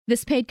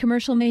This paid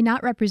commercial may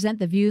not represent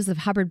the views of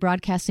Hubbard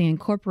Broadcasting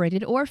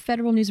Incorporated or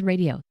Federal News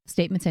Radio.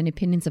 Statements and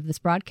opinions of this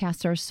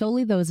broadcast are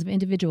solely those of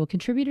individual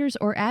contributors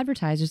or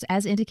advertisers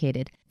as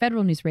indicated.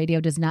 Federal News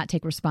Radio does not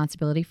take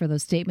responsibility for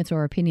those statements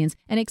or opinions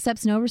and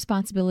accepts no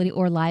responsibility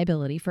or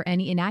liability for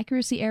any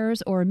inaccuracy,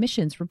 errors, or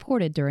omissions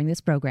reported during this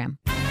program.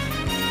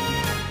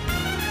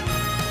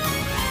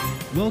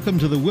 Welcome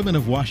to the Women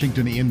of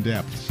Washington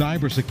In-Depth,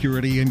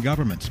 Cybersecurity in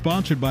Government,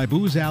 sponsored by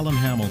Booz Allen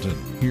Hamilton.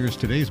 Here's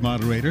today's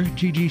moderator,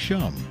 Gigi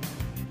Shum.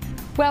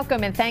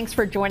 Welcome and thanks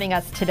for joining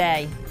us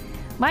today.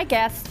 My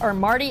guests are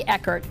Marty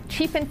Eckert,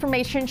 Chief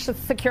Information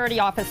Security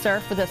Officer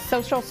for the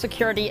Social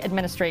Security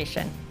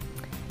Administration,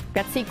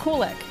 Betsy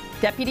Kulik,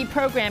 Deputy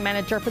Program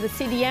Manager for the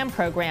CDM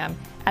program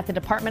at the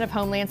Department of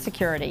Homeland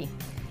Security,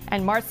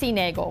 and Marcy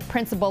Nagel,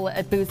 Principal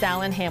at Booz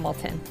Allen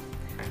Hamilton.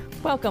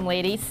 Welcome,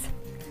 ladies.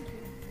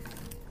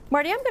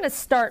 Marty, I'm going to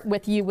start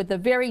with you with a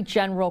very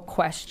general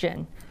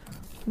question.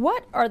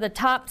 What are the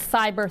top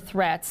cyber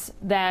threats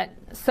that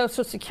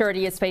Social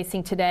Security is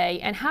facing today,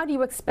 and how do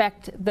you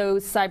expect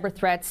those cyber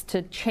threats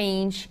to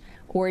change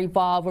or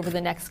evolve over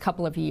the next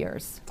couple of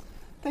years?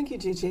 Thank you,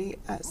 Gigi.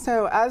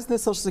 So as the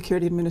Social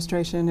Security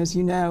Administration, as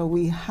you know,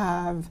 we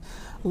have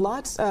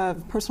lots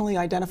of personally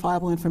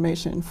identifiable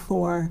information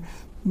for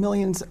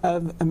millions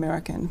of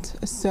Americans.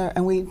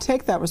 And we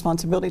take that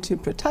responsibility to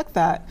protect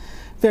that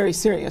very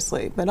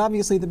seriously. But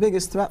obviously the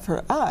biggest threat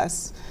for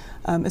us,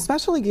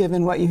 especially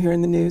given what you hear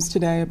in the news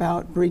today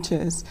about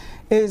breaches,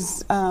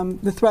 is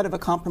the threat of a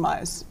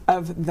compromise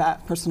of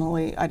that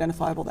personally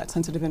identifiable, that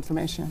sensitive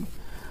information.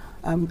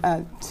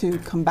 To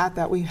combat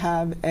that, we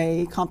have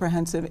a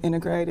comprehensive,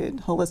 integrated,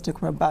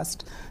 holistic,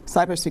 robust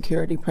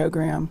cybersecurity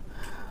program.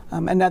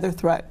 Another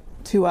threat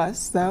to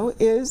us, though,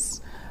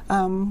 is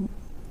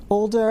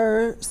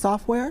older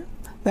software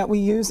that we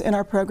use in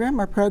our program.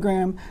 Our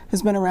program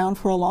has been around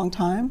for a long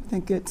time. I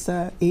think it's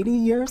 80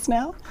 years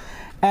now.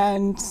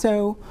 And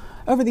so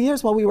over the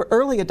years, while we were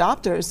early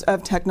adopters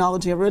of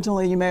technology,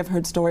 originally you may have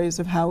heard stories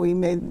of how we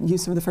made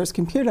use of the first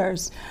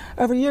computers.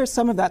 Over years,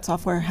 some of that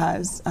software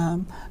has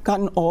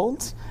gotten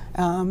old.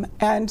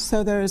 And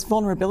so there's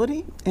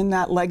vulnerability in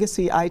that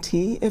legacy IT,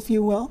 if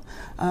you will.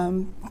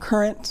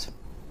 Current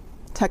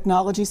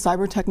technology,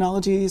 cyber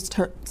technologies,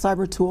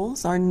 cyber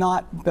tools are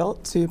not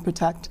built to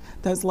protect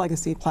those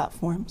legacy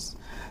platforms.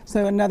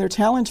 So another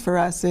challenge for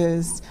us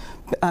is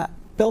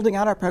building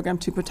out our program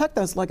to protect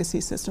those legacy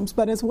systems,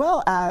 but as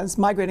well as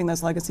migrating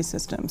those legacy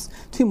systems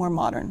to more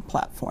modern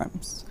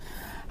platforms.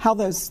 How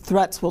those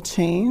threats will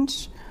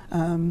change.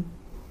 The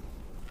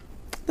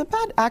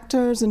bad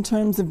actors in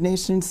terms of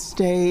nation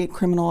state,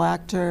 criminal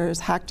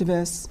actors,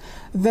 hacktivists,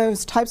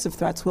 those types of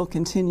threats will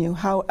continue.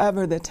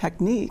 However, the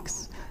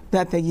techniques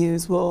that they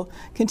use will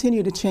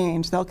continue to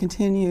change. They'll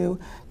continue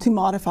to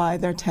modify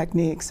their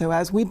techniques. So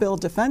as we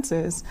build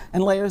defenses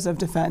and layers of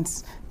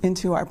defense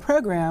into our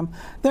program,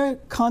 they're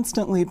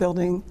constantly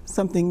building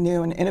something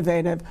new and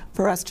innovative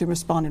for us to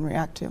respond and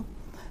react to.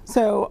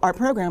 So our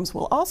programs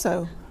will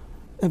also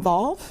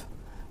evolve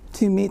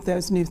to meet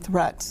those new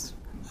threats.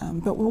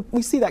 But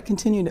we see that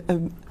continued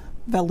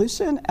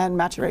evolution and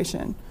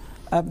maturation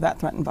of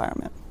that threat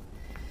environment.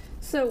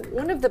 So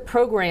one of the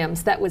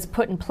programs that was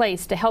put in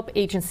place to help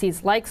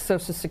agencies like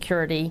Social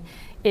Security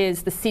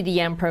is the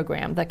CDM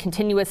program, the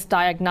Continuous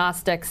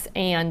Diagnostics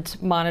and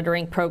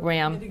Monitoring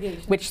Program,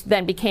 which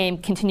then became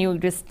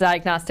Continuous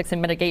Diagnostics and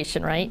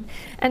Mitigation, right?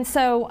 And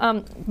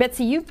so,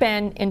 Betsy, you've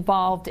been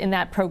involved in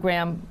that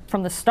program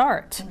from the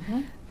start.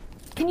 Mm-hmm.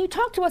 Can you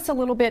talk to us a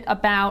little bit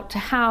about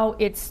how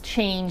it's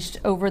changed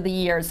over the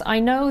years? I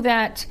know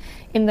that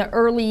in the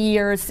early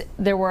years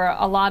there were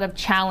a lot of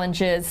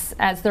challenges,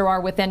 as there are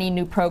with any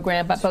new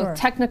program, but both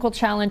technical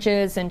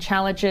challenges and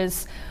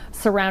challenges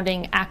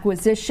surrounding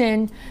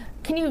acquisition.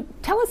 Can you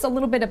tell us a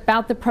little bit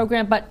about the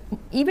program, but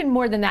even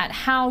more than that,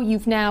 how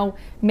you've now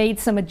made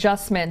some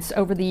adjustments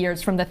over the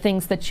years from the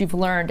things that you've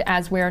learned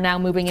as we're now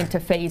moving into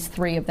phase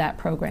 3 of that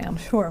program?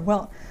 Sure.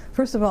 Well,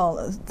 first of all,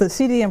 the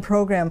CDM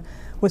program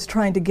was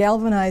trying to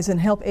galvanize and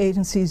help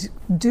agencies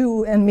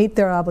do and meet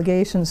their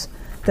obligations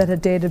that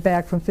had dated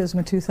back from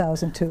FSMA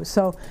 2002.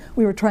 So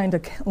we were trying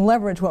to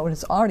leverage what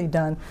was already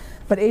done,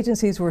 but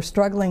agencies were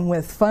struggling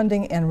with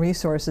funding and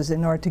resources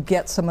in order to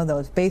get some of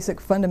those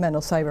basic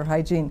fundamental cyber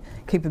hygiene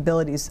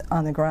capabilities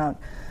on the ground.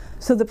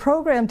 So the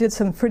program did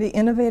some pretty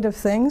innovative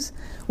things.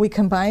 We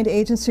combined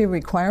agency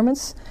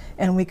requirements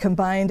and we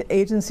combined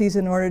agencies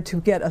in order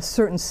to get a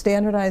certain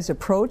standardized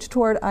approach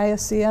toward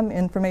ISCM,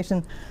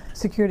 Information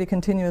Security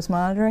Continuous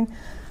Monitoring,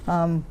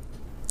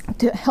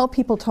 to help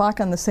people talk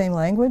on the same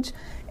language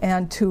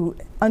and to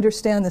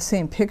understand the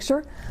same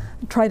picture,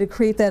 try to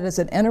create that as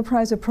an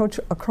enterprise approach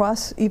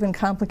across even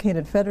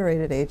complicated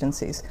federated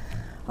agencies.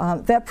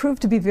 That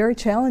proved to be very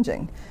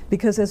challenging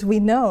because, as we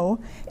know,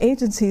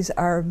 agencies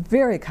are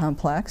very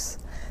complex.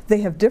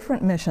 They have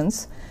different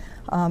missions,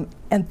 and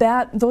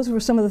those were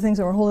some of the things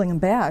that were holding them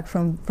back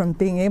from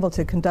being able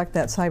to conduct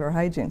that cyber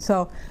hygiene.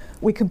 So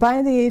we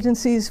combined the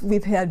agencies.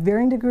 We've had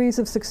varying degrees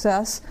of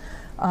success.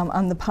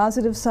 On the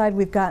positive side,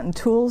 we've gotten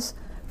tools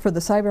for the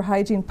cyber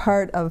hygiene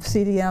part of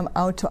CDM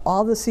out to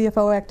all the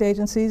CFO Act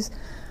agencies.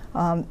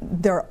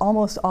 They're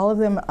almost all of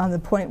them on the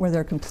point where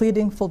they're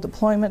completing full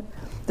deployment.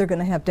 They're going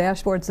to have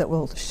dashboards that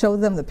will show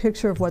them the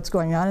picture of what's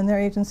going on in their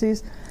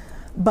agencies.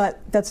 But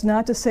that's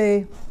not to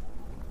say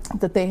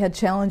that they had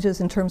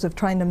challenges in terms of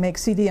trying to make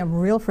CDM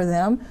real for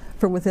them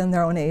for within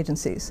their own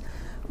agencies.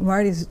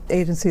 Marty's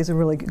agency is a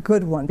really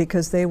good one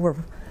because they were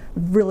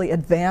really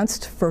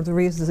advanced for the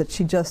reasons that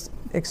she just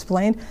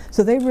explained.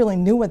 So they really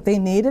knew what they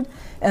needed,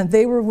 and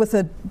they were with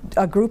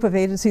a group of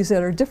agencies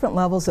that are different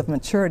levels of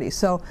maturity.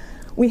 So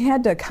we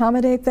had to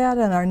accommodate that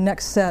in our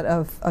next set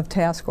of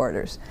task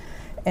orders.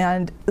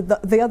 And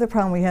the other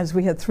problem we had is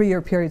we had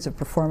 3-year periods of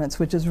performance,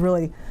 which is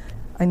really,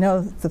 I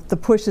know the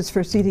push is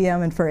for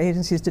CDM and for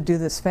agencies to do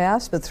this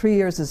fast, but 3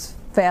 years is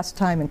fast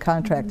time in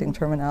contracting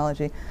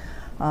terminology.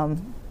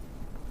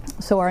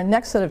 So our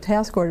next set of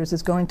task orders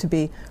is going to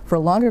be for a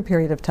longer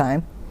period of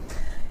time.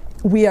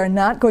 We are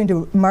not going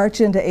to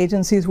march into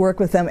agencies, work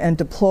with them, and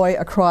deploy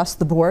across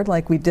the board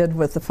like we did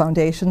with the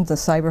foundation, the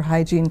cyber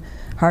hygiene,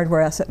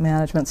 hardware asset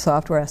management,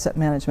 software asset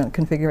management,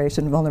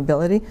 configuration,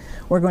 vulnerability.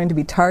 We're going to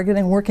be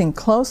targeting, working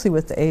closely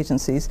with the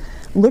agencies,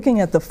 looking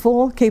at the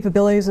full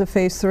capabilities of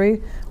Phase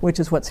 3, which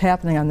is what's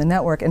happening on the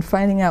network, and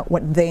finding out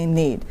what they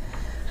need.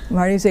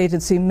 Marty's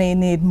agency may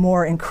need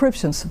more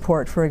encryption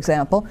support, for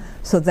example,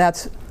 so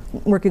that's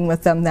working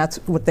with them, that's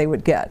what they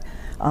would get.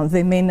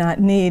 They may not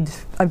need,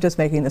 I'm just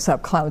making this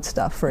up, cloud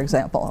stuff, for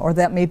example, or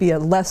that may be a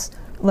less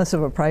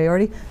of a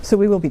priority. So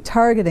we will be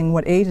targeting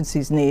what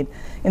agencies need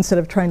instead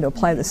of trying to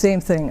apply the same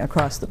thing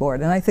across the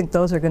board. And I think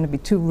those are going to be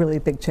 2 really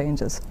big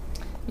changes.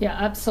 Yeah,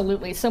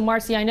 absolutely. So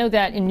Marcy, I know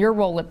that in your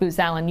role at Booz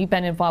Allen, you've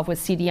been involved with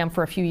CDM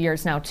for a few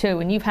years now too,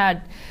 and you've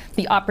had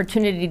the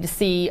opportunity to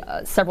see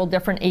several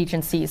different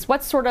agencies.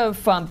 What sort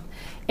of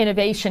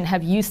innovation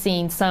have you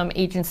seen some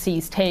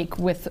agencies take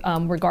with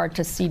regard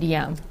to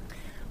CDM?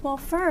 Well,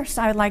 first,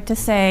 I'd like to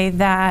say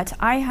that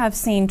I have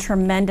seen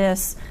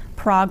tremendous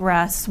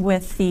progress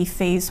with the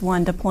Phase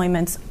 1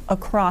 deployments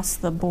across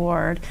the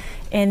board,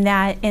 in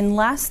that in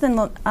less than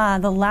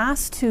the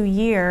last 2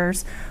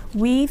 years,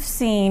 we've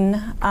seen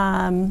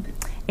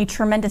a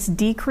tremendous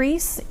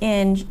decrease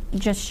in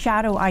just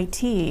shadow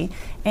IT.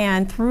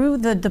 And through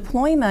the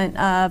deployment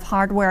of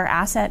hardware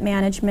asset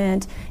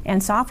management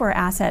and software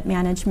asset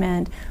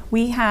management,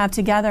 we have,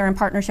 together in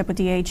partnership with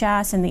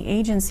DHS and the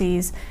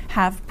agencies,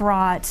 have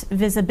brought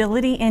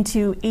visibility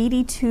into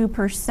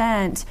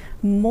 82%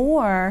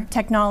 more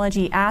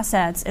technology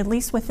assets, at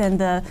least within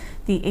the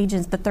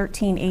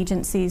 13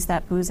 agencies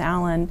that Booz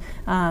Allen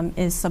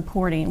is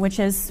supporting, which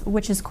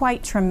is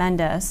quite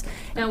tremendous.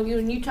 Now,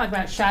 when you talk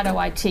about shadow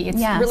IT, it's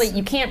yes. really,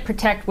 you can't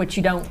protect what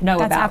you don't know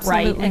That's about,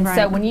 right? And right.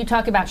 so when you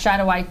talk about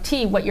shadow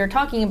IT, what you're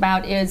talking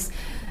about is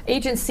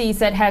agencies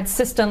that had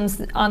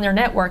systems on their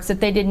networks that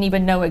they didn't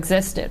even know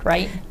existed,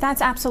 right?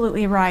 That's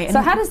absolutely right.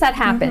 So how does that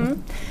happen?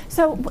 Mm-hmm.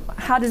 So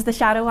how does the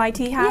shadow IT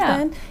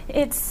happen? Yeah.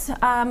 It's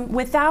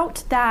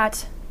without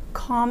that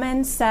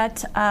common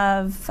set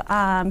of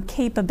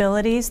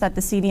capabilities that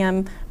the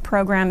CDM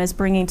program is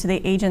bringing to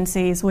the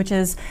agencies, which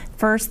is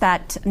first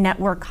that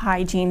network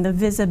hygiene, the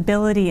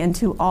visibility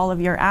into all of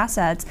your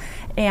assets.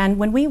 And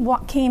when we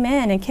came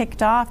in and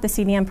kicked off the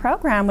CDM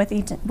program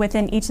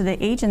within each of the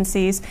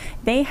agencies,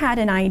 they had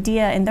an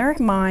idea in their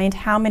mind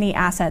how many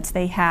assets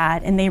they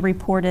had, and they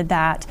reported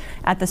that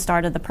at the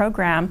start of the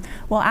program.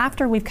 Well,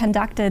 after we've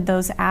conducted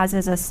those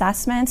as-is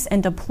assessments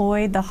and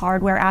deployed the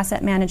hardware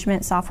asset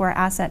management, software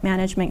asset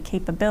management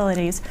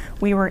capabilities,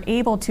 we were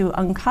able to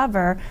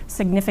uncover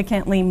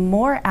significantly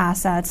more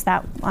assets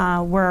that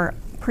were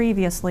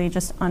previously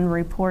just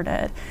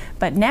unreported.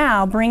 But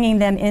now, bringing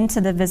them into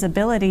the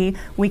visibility,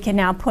 we can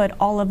now put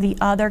all of the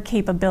other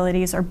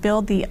capabilities or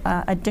build the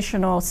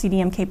additional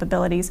CDM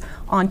capabilities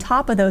on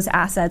top of those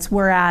assets,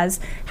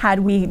 whereas had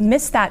we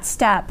missed that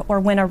step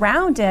or went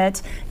around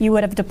it, you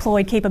would have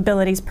deployed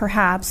capabilities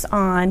perhaps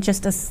on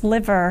just a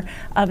sliver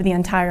of the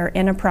entire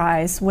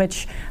enterprise,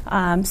 which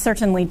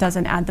certainly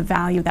doesn't add the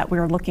value that we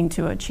were looking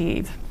to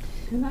achieve.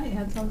 Can I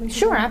add something?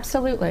 Sure,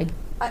 absolutely.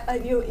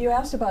 You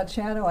asked about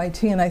shadow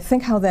IT, and I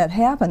think how that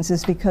happens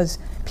is because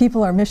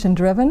people are mission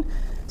driven.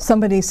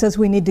 Somebody says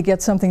we need to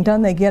get something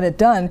done, they get it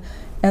done,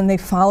 and they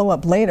follow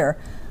up later.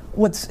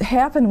 What's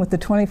happened with the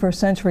 21st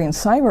century in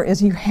cyber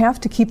is you have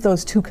to keep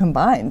those two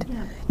combined.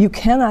 Yeah. You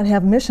cannot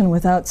have mission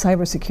without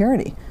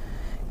cybersecurity.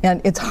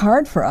 And it's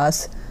hard for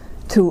us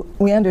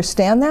we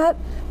understand that,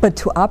 but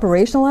to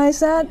operationalize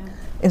that,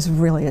 is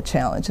really a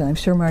challenge, and I'm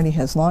sure Marty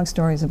has long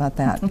stories about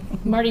that.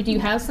 Marty, do you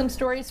have some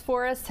stories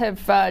for us?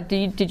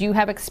 Did you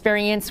have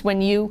experience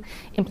when you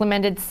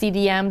implemented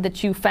CDM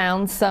that you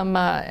found some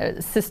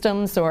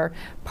systems or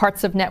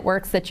parts of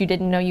networks that you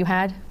didn't know you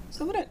had?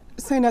 So I wouldn't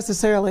say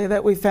necessarily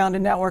that we found a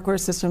network or a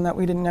system that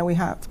we didn't know we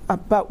have,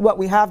 but what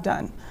we have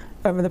done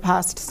over the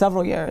past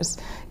several years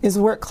is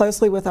work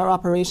closely with our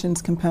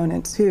operations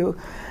components who,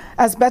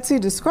 as Betsy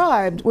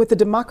described, with the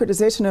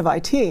democratization of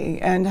IT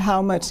and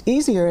how much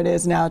easier it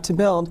is now to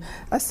build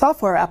a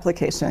software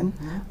application,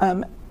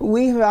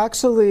 we have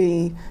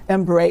actually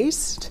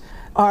embraced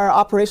our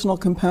operational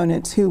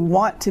components who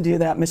want to do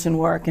that mission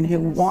work and who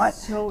want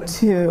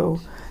to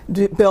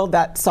build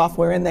that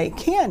software, and they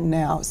can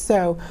now.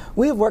 So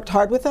we've worked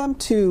hard with them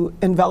to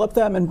envelop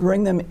them and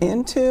bring them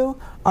into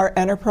our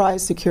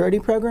enterprise security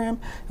program,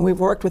 and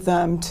we've worked with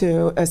them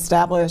to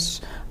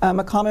establish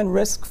a common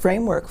risk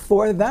framework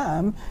for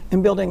them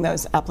in building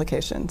those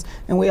applications.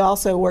 And we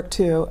also work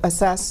to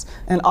assess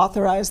and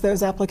authorize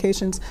those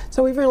applications.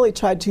 So we've really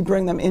tried to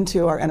bring them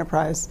into our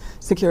enterprise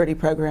security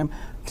program.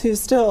 To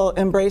still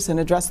embrace and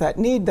address that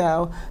need,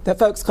 though, that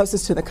folks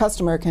closest to the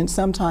customer can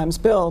sometimes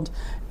build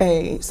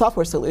a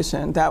software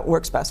solution that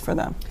works best for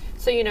them.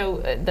 So,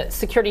 the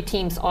security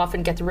teams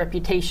often get the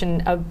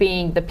reputation of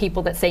being the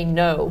people that say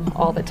no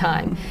all the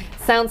time.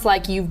 Sounds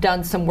like you've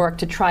done some work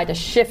to try to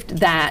shift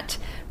that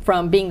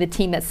from being the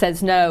team that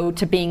says no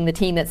to being the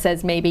team that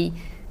says maybe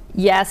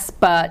yes,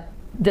 but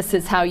this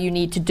is how you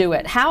need to do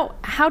it.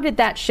 How did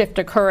that shift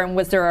occur, and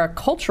was there a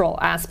cultural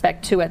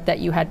aspect to it that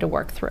you had to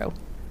work through?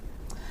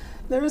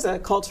 There is a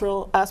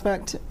cultural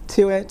aspect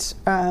to it,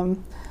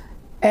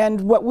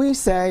 and what we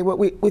say, what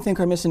we think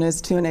our mission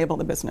is to enable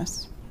the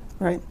business,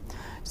 right?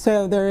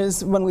 So there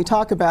is, when we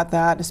talk about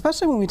that,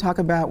 especially when we talk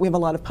about, we have a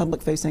lot of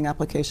public-facing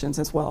applications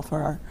as well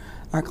for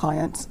our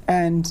clients,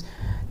 and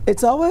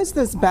it's always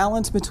this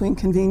balance between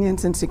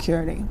convenience and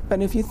security.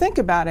 But if you think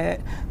about it,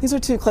 these are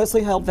two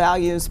closely held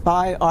values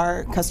by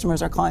our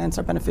customers, our clients,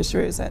 our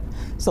beneficiaries at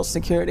Social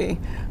Security.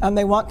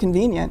 They want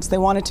convenience, they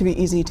want it to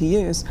be easy to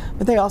use,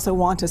 but they also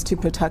want us to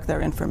protect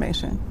their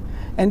information.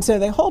 And so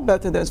they hold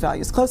both of those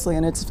values closely,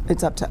 and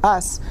it's up to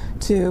us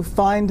to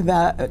find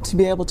that, to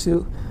be able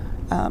to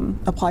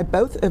apply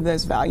both of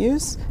those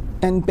values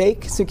and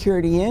bake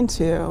security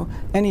into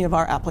any of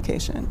our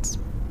applications.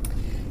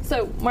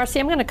 So, Marcy,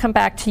 I'm going to come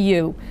back to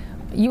you.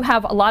 You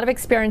have a lot of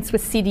experience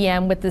with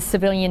CDM with the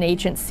civilian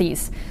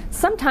agencies.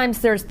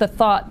 Sometimes there's the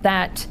thought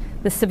that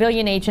the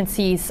civilian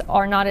agencies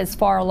are not as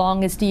far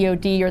along as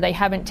DoD, or they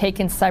haven't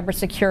taken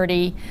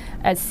cybersecurity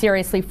as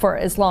seriously for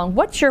as long.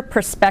 What's your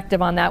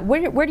perspective on that?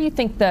 Where do you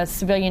think the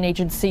civilian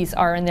agencies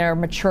are in their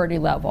maturity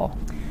level?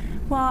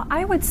 Well,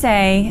 I would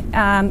say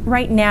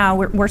right now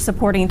we're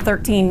supporting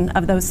 13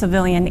 of those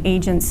civilian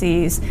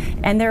agencies,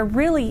 and there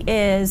really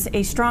is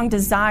a strong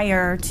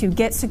desire to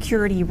get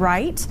security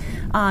right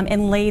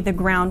and lay the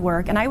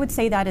groundwork. And I would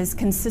say that is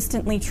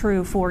consistently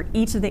true for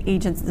each of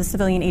the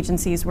civilian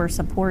agencies we're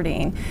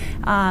supporting.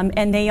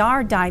 And they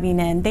are diving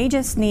in. They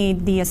just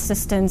need the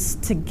assistance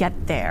to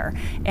get there.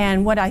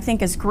 And what I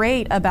think is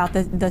great about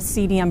the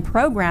CDM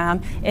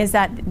program is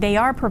that they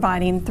are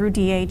providing, through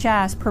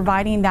DHS,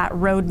 providing that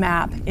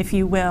roadmap, if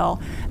you will,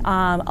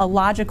 a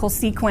logical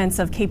sequence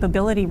of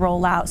capability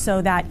rollout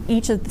so that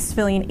each of the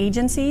civilian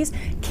agencies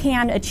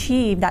can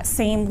achieve that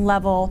same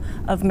level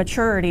of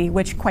maturity,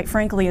 which quite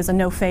frankly is a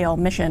no-fail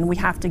mission. We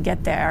have to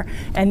get there.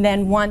 And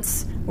then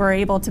once we're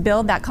able to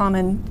build that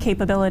common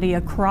capability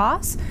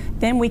across,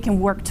 then we can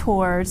work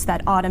towards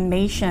that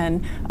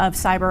automation of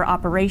cyber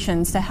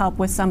operations to help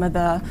with some of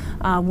the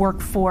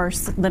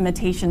workforce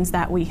limitations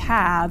that we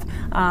have,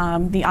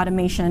 the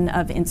automation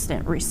of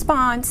incident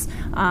response,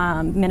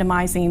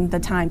 minimizing the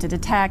time to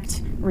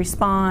detect,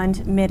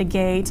 respond,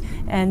 mitigate,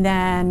 and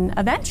then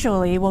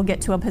eventually we'll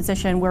get to a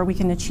position where we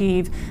can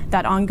achieve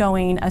that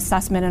ongoing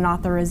assessment and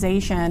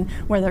authorization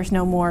where there's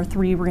no more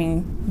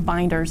three-ring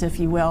binders, if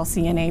you will,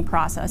 CNA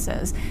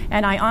processes.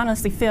 And I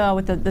honestly feel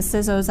with the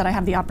CISOs that I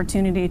have the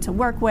opportunity to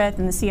work with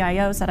and the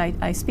CIOs that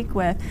I speak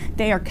with,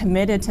 they are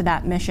committed to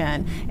that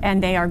mission,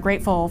 and they are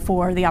grateful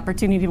for the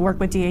opportunity to work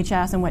with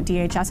DHS and what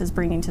DHS is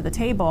bringing to the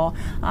table,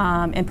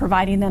 and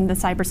providing them the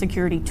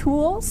cybersecurity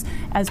tools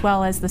as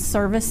well as the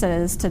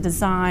services to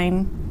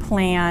design,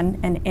 plan,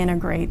 and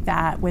integrate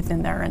that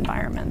within their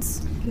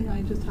environments. Can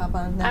I just hop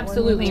on that?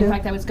 Absolutely. In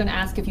fact, I was going to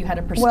ask if you had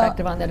a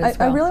perspective on that as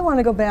well. I really want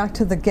to go back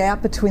to the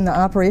gap between the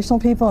operational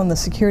people and the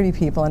security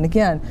people. And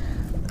again,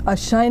 a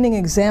shining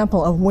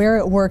example of where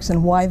it works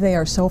and why they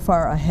are so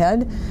far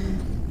ahead.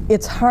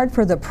 It's hard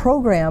for the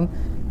program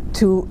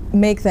to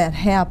make that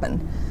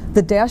happen.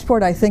 The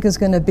dashboard, I think, is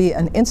going to be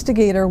an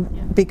instigator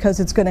because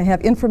it's going to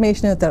have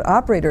information that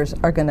operators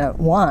are going to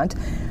want,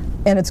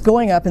 and it's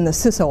going up in the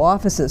CISO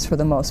offices for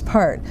the most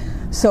part.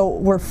 So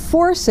we're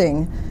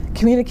forcing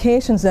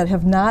communications that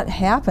have not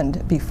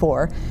happened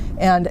before,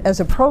 and as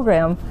a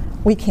program,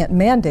 we can't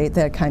mandate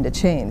that kind of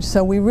change.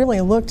 So we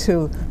really look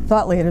to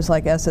thought leaders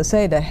like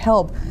SSA to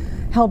help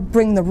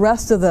bring the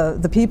rest of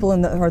the people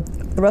or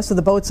the rest of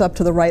the boats up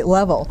to the right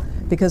level,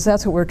 because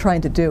that's what we're trying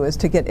to do, is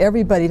to get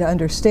everybody to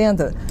understand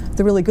the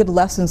really good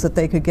lessons that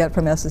they could get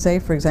from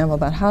SSA, for example,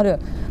 about how to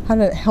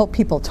help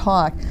people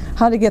talk,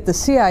 how to get the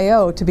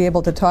CIO to be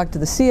able to talk to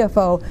the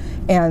CFO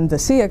and the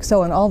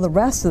CXO and all the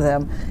rest of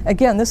them.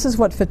 Again, this is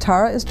what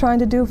FITARA is trying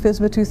to do,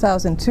 FISMA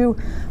 2002.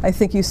 I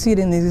think you see it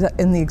in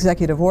the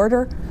executive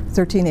order,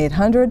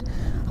 13800.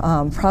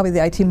 Probably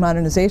the IT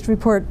modernization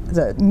report.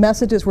 The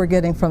messages we're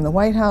getting from the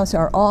White House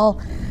are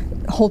all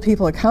hold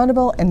people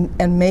accountable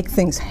and make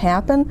things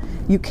happen.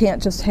 You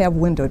can't just have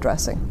window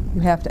dressing.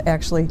 You have to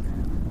actually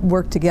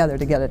work together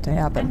to get it to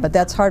happen. But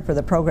that's hard for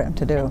the program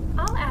to do.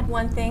 I'll add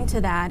one thing to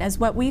that, as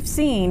what we've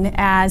seen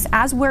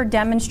as we're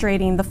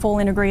demonstrating the full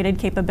integrated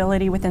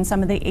capability within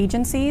some of the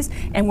agencies,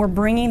 and we're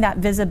bringing that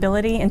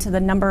visibility into the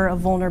number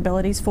of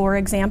vulnerabilities, for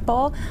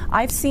example,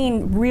 I've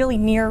seen really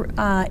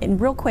in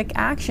real quick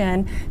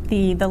action,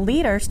 the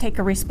leaders take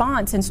a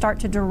response and start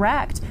to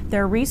direct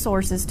their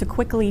resources to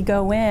quickly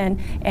go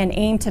in and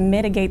aim to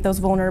mitigate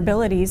those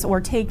vulnerabilities or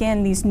take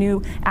in these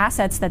new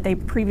assets that they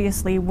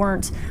previously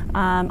weren't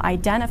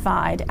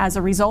identified as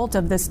a result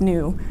of this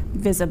new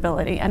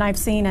visibility. And I've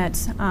seen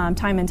it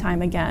time and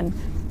time again.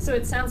 So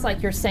it sounds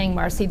like you're saying,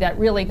 Marcy, that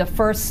really the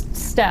first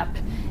step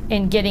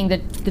in getting the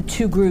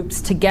two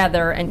groups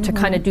together and to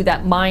kind of do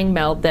that mind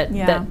meld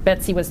that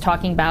Betsy was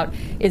talking about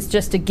is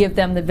just to give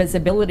them the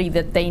visibility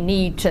that they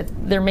need to.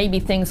 There may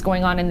be things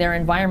going on in their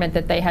environment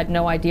that they had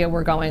no idea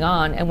were going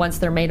on, and once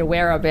they're made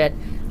aware of it,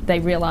 they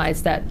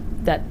realize that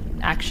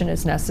action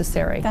is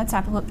necessary. That's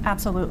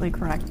absolutely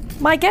correct.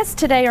 My guests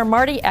today are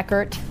Marty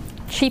Eckert,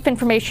 Chief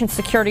Information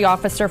Security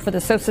Officer for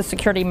the Social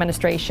Security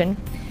Administration,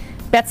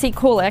 Betsy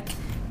Kulik,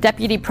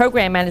 Deputy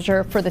Program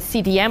Manager for the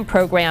CDM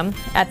program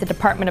at the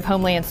Department of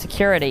Homeland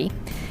Security,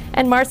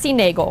 and Marcy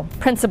Nagel,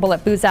 Principal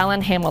at Booz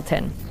Allen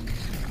Hamilton.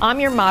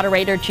 I'm your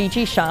moderator,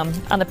 Gigi Shum,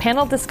 on the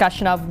panel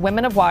discussion of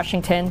Women of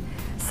Washington,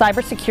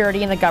 Cybersecurity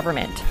in the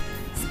Government,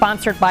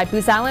 sponsored by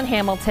Booz Allen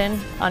Hamilton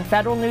on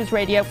Federal News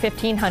Radio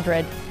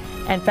 1500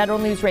 and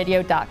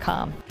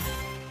federalnewsradio.com.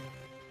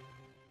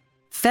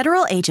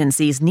 Federal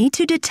agencies need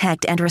to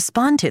detect and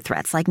respond to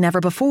threats like never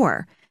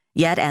before.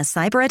 Yet as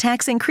cyber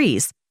attacks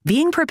increase,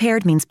 being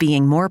prepared means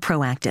being more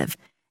proactive.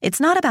 It's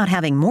not about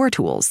having more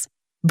tools.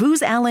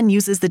 Booz Allen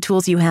uses the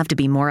tools you have to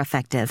be more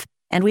effective,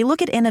 and we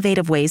look at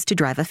innovative ways to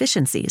drive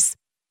efficiencies.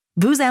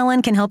 Booz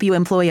Allen can help you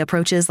employ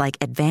approaches like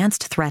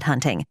advanced threat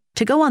hunting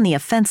to go on the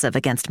offensive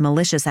against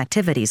malicious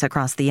activities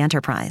across the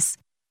enterprise.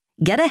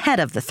 Get ahead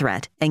of the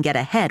threat and get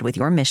ahead with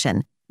your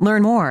mission.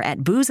 Learn more at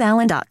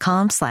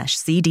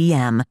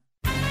boozallen.com/CDM.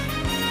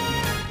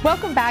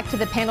 Welcome back to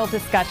the panel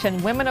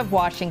discussion, Women of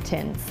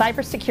Washington,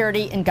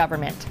 Cybersecurity in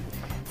Government,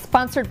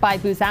 sponsored by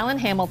Booz Allen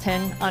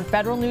Hamilton on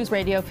Federal News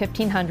Radio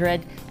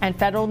 1500 and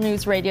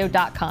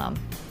federalnewsradio.com.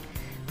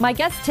 My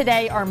guests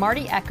today are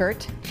Marty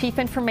Eckert, Chief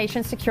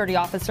Information Security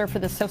Officer for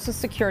the Social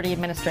Security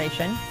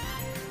Administration,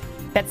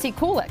 Betsy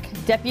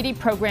Kulik, Deputy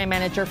Program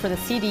Manager for the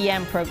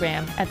CDM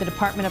program at the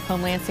Department of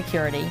Homeland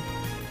Security,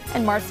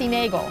 and Marcy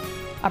Nagel,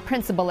 a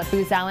Principal at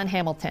Booz Allen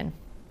Hamilton.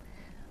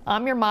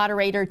 I'm your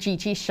moderator,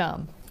 Gigi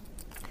Shum.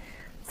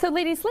 So,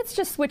 ladies, let's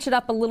just switch it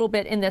up a little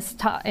bit in this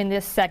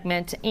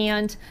segment,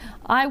 and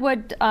I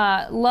would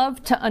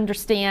love to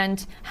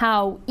understand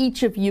how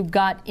each of you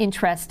got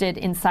interested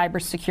in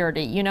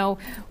cybersecurity. You know,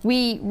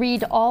 we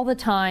read all the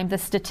time the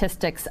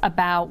statistics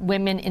about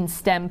women in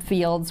STEM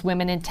fields,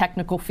 women in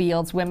technical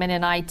fields, women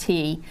in IT,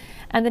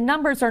 and the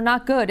numbers are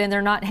not good, and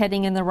they're not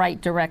heading in the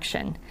right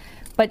direction.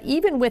 But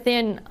even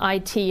within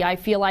IT, I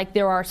feel like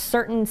there are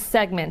certain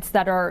segments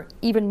that are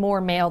even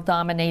more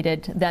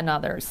male-dominated than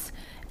others.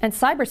 And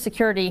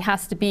cybersecurity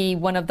has to be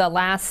one of the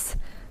last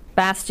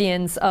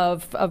bastions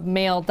of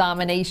male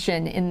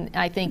domination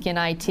I think in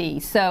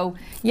IT. So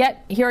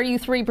yet here are you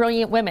three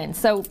brilliant women.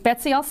 So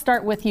Betsy, I'll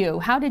start with you.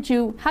 How did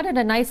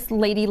a nice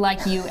lady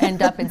like you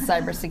end up in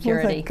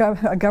cybersecurity?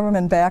 With a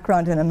government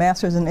background and a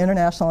master's in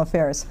international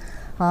affairs.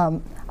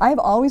 I've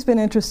always been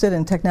interested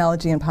in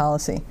technology and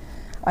policy.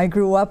 I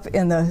grew up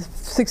in the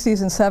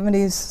 60s and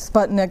 70s,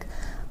 Sputnik.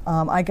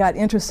 I got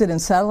interested in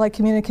satellite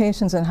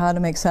communications and how to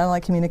make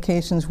satellite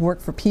communications work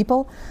for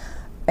people,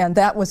 and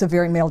that was a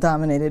very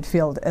male-dominated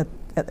field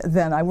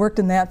then. I worked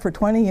in that for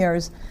 20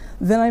 years.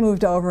 Then I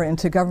moved over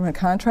into government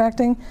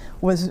contracting,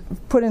 was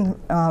put in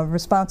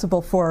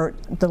responsible for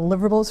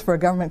deliverables for a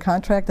government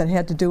contract that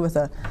had to do with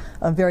a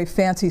very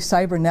fancy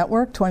cyber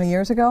network 20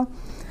 years ago.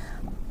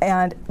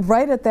 And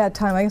right at that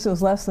time, I guess it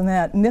was less than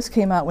that, NIST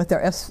came out with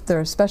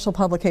their special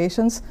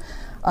publications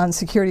on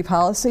security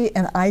policy,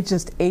 and I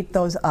just ate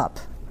those up.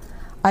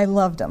 I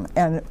loved them,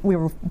 and we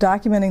were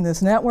documenting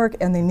this network,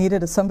 and they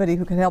needed somebody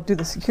who could help do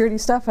the security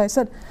stuff. I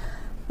said,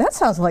 that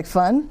sounds like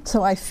fun,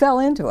 so I fell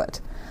into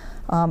it.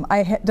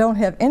 I don't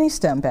have any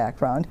STEM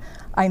background.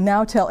 I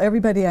now tell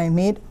everybody I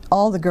meet,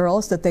 all the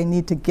girls, that they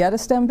need to get a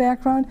STEM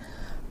background,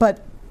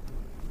 but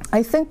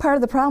I think part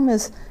of the problem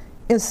is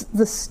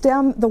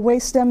the way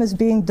STEM is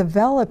being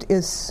developed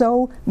is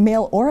so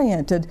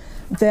male-oriented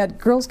that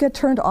girls get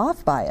turned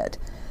off by it.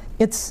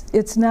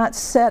 It's not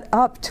set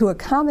up to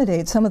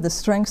accommodate some of the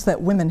strengths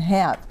that women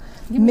have.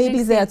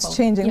 Maybe that's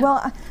changing. Yeah.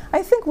 Well,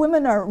 I think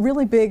women are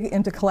really big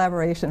into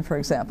collaboration, for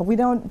example. We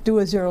don't do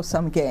a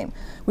zero-sum game.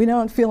 We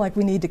don't feel like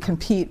we need to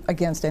compete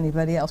against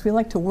anybody else. We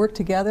like to work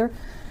together.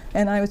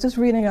 And I was just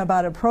reading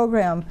about a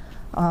program,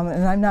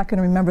 and I'm not going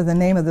to remember the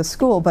name of the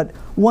school, but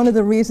one of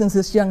the reasons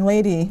this young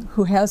lady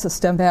who has a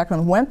STEM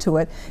background went to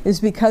it is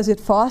because it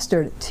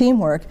fostered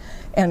teamwork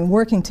and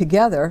working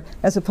together,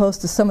 as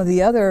opposed to some of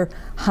the other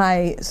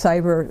high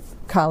cyber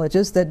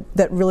colleges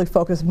that really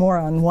focus more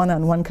on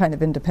one-on-one kind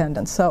of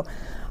independence. So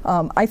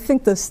I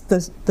think the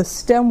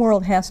STEM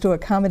world has to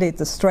accommodate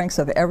the strengths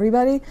of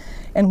everybody,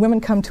 and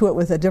women come to it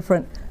with a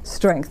different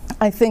strength.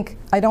 I think,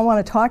 I don't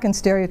want to talk in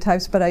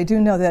stereotypes, but I do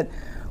know that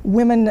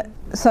women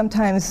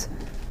sometimes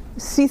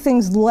see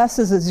things less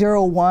as a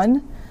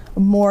 0-1,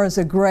 more as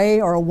a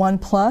gray or a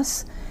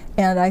 1+.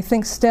 And I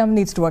think STEM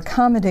needs to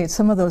accommodate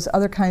some of those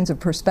other kinds of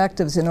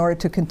perspectives in order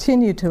to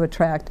continue to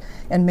attract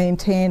and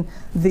maintain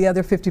the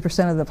other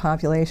 50% of the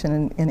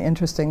population in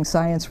interesting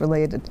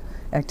science-related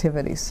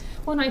activities.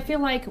 Well, and I feel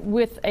like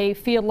with a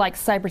field like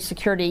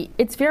cybersecurity,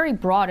 it's very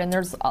broad, and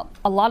there's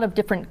a lot of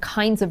different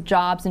kinds of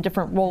jobs and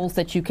different roles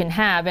that you can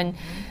have. And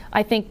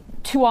I think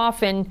too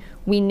often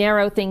we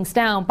narrow things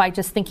down by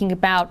just thinking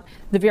about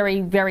the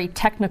very, very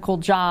technical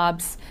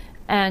jobs,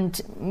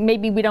 and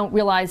maybe we don't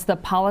realize the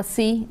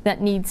policy that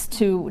needs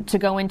to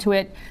go into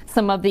it,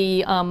 some of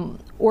the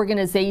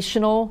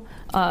organizational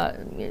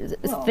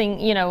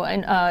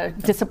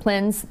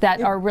disciplines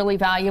that are really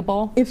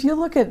valuable. If you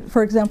look at,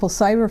 for example,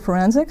 cyber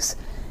forensics,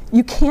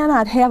 you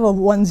cannot have a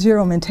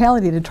 1-0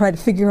 mentality to try to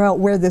figure out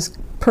where this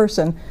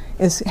person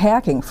is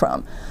hacking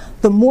from.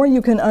 The more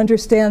you can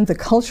understand the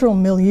cultural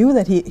milieu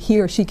that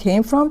he or she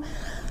came from,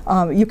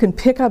 you can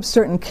pick up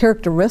certain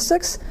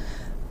characteristics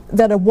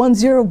that a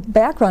 1-0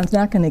 background is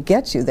not going to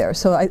get you there.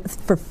 So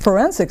for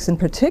forensics in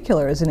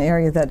particular is an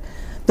area that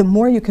the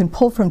more you can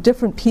pull from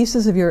different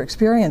pieces of your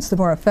experience, the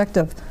more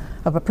effective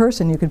of a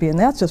person you could be. And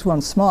that's just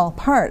one small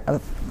part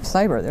of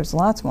cyber. There's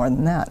lots more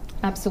than that.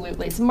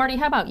 Absolutely. So Marty,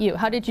 how about you?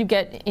 How did you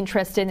get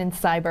interested in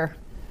cyber?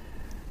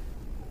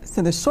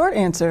 So the short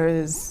answer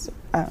is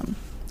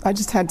I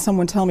just had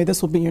someone tell me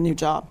this will be your new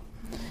job.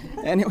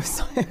 And it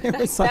was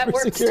cybersecurity. That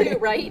works too,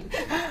 right?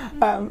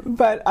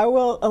 But I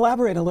will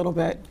elaborate a little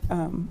bit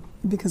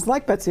because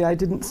like Betsy, I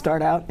didn't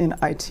start out in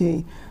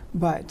IT,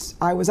 but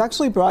I was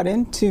actually brought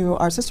into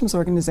our systems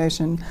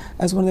organization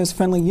as one of those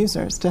friendly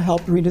users to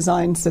help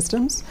redesign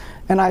systems.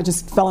 And I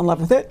just fell in love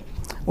with it.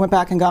 Went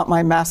back and got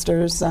my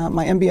master's,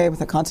 my MBA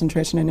with a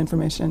concentration in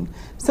information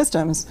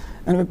systems,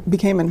 and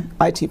became an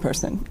IT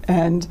person.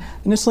 And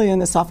initially in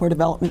the software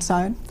development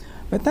side.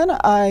 But then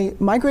I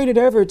migrated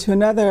over to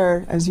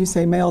another, as you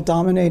say,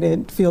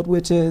 male-dominated field,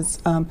 which is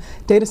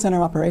data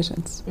center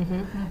operations,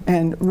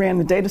 and ran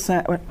the data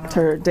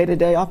center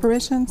day-to-day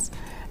operations.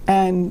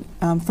 And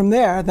from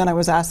there, then I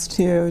was asked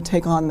to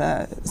take on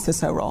the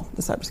CISO role,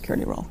 the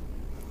cybersecurity role.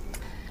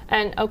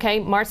 And okay,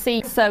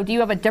 Marcy, so do you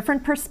have a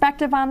different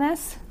perspective on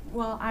this?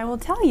 Well, I will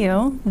tell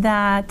you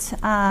that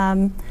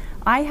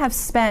I have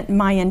spent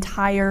my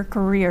entire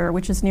career,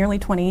 which is nearly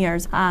 20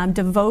 years,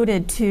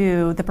 devoted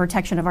to the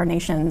protection of our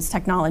nation's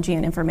technology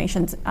and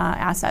information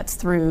assets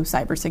through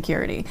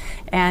cybersecurity.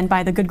 And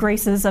by the good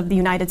graces of the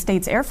United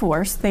States Air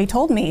Force, they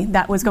told me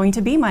that was going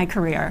to be my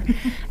career.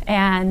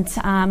 And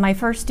my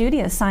first duty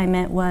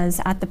assignment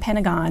was at the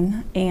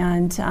Pentagon.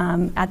 And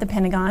at the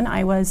Pentagon,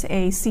 I was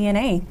a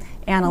CNA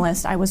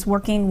analyst. I was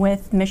working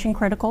with mission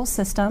critical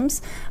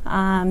systems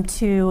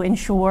to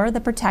ensure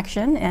the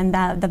protection and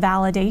the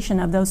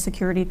validation of those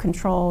security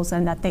controls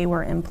and that they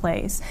were in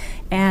place.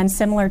 And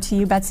similar to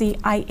you, Betsy,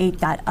 I ate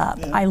that up.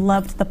 Yeah. I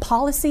loved the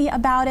policy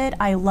about it.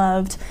 I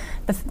loved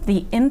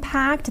the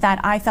impact that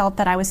I felt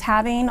that I was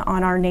having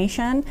on our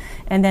nation.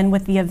 And then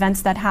with the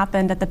events that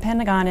happened at the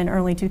Pentagon in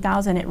early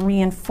 2000, it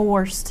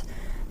reinforced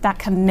that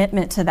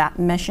commitment to that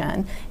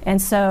mission. And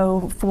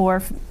so for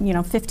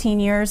 15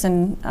 years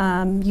in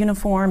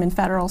uniform and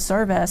federal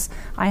service,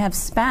 I have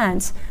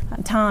spent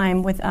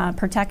time with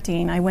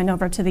protecting. I went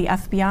over to the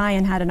FBI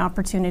and had an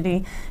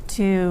opportunity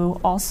to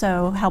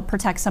also help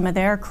protect some of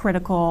their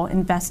critical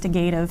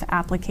investigative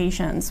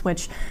applications,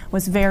 which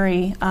was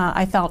very,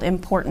 I felt,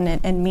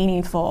 important and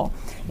meaningful.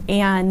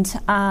 And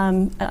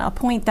a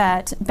point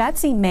that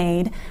Betsy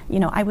made,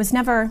 I was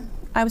never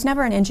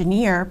an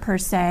engineer per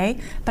se,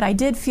 but I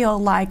did feel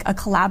like a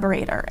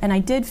collaborator, and I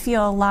did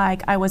feel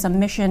like I was a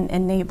mission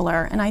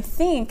enabler. And I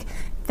think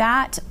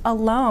that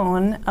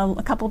alone,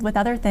 coupled with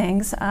other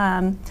things,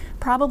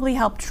 probably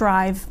helped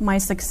drive my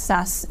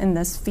success in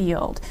this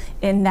field,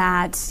 in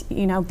that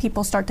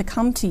people start to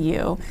come to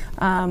you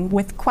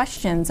with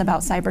questions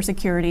about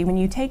cybersecurity when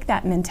you take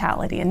that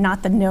mentality, and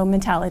not the no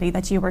mentality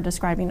that you were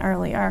describing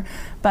earlier,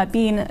 but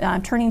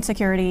turning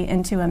security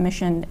into a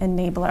mission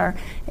enabler.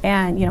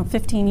 And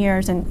 15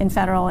 years in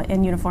federal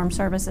and uniform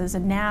services,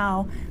 and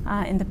now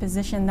in the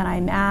position that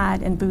I'm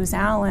at in Booz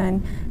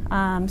Allen,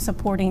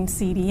 supporting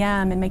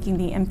CDM and making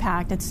the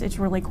impact, it's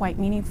really quite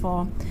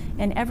meaningful.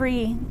 And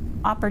every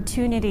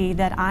opportunity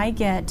that I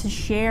get to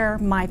share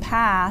my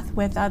path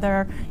with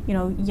other,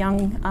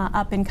 young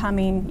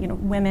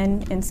up-and-coming,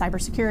 women in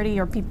cybersecurity,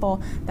 or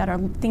people that are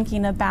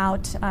thinking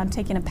about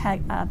taking a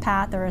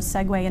path or a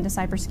segue into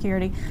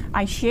cybersecurity,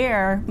 I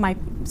share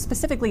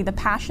specifically the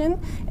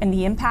passion and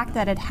the impact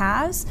that it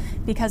has,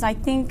 because I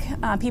think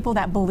people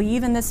that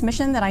believe in this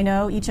mission that I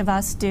know each of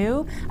us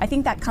do, I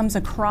think that comes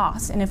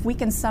across. And if we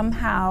can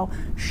somehow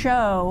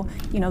show,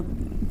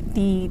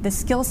 the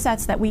skill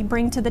sets that we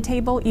bring to the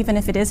table, even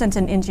if it isn't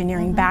an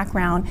engineering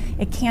background,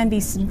 it can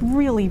be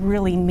really,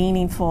 really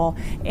meaningful.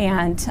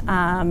 And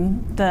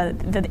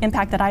the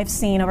impact that I've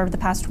seen over the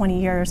past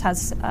 20 years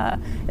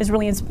is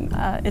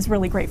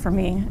really great for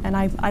me. And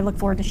I look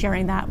forward to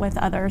sharing that with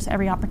others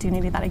every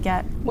opportunity that I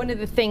get. One of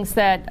the things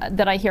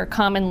that I hear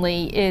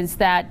commonly is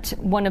that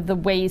one of the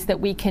ways that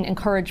we can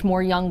encourage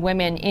more young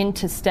women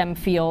into STEM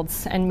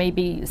fields, and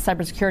maybe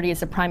cybersecurity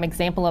is a prime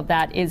example of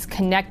that, is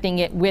connecting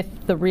it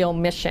with the real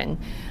mission.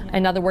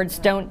 In other words,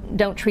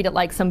 don't treat it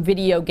like some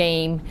video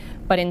game,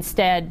 but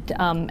instead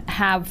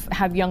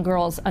have young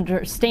girls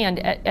understand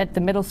at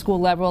the middle school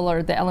level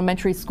or the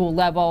elementary school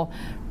level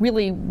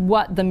really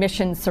what the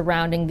mission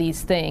surrounding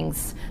these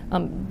things.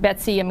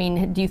 Betsy, I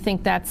mean, do you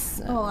think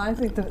that's... Oh, I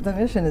think the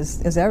mission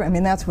is I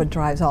mean, that's what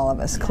drives all of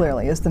us,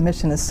 clearly, is the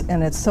mission,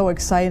 and it's so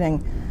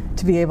exciting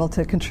to be able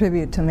to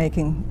contribute to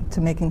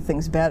making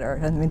things better.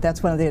 I mean,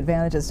 that's one of the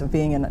advantages of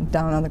being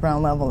down on the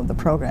ground level of the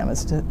program,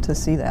 is to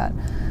see that.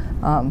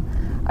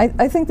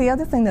 I think the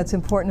other thing that's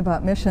important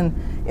about mission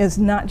is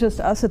not just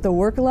us at the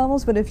work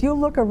levels, but if you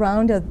look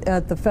around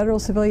at the federal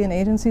civilian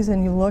agencies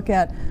and you look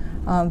at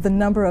the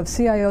number of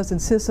CIOs and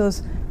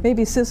CISOs,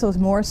 maybe CISOs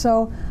more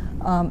so,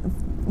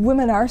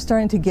 women are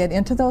starting to get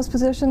into those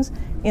positions.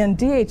 In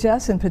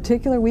DHS in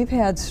particular, we've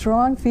had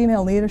strong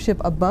female leadership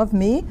above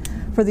me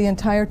for the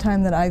entire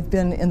time that I've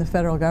been in the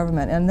federal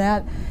government, and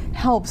that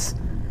helps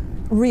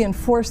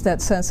reinforce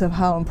that sense of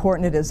how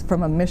important it is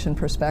from a mission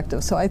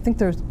perspective. So I think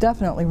there's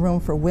definitely room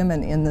for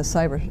women in the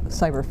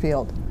cyber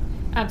field.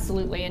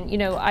 Absolutely, and you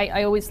know,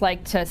 I always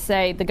like to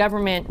say the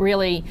government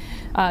really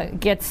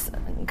gets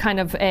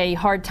kind of a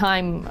hard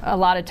time a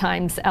lot of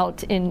times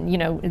out in, you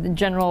know, the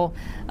general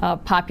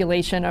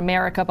population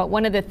America, but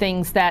one of the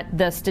things that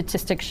the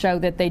statistics show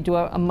that they do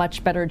a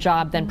much better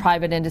job than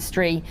private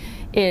industry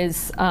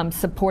is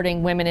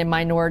supporting women and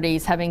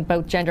minorities, having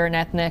both gender and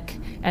ethnic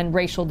and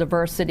racial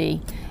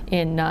diversity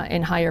in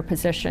higher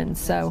positions.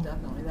 So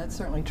that's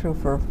certainly true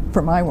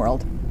for my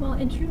world. Well,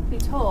 and truth be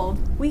told,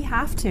 we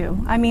have to.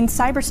 I mean,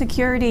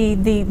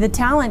 cybersecurity, the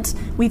talent,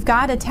 we've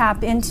got to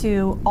tap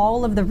into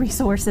all of the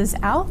resources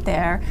out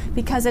there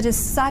because it is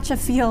such a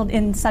field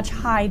in such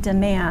high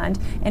demand,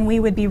 and we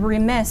would be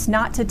remiss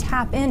not to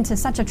tap into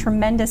such a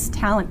tremendous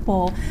talent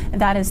pool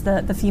that is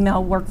the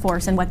female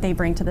workforce and what they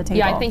bring to the table.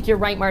 Yeah, I think you're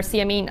right, Marcy.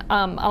 I mean,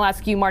 I'll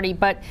ask you, Marty,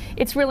 but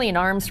it's really an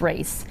arms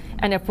race.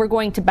 And if we're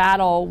going to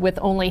battle with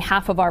only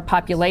half of our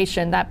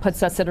population, that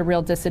puts us at a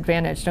real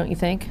disadvantage, don't you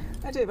think?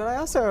 I do, but I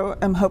also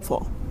am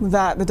hopeful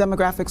that the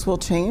demographics will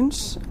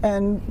change,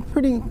 and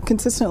pretty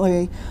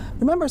consistently.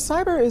 Remember,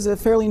 cyber is a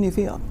fairly new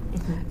field.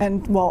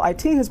 And while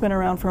IT has been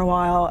around for a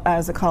while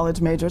as a college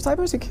major,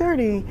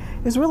 cybersecurity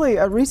is really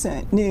a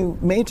recent new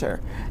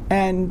major.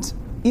 And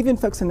even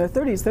folks in their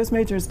 30s, those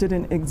majors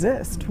didn't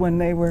exist when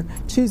they were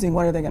choosing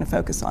what are they going to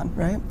focus on,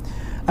 right?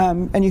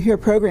 And you hear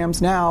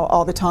programs now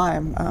all the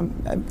time,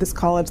 this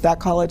college, that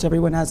college,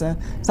 everyone has a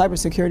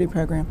cybersecurity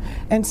program.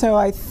 And so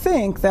I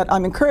think that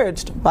I'm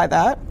encouraged by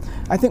that.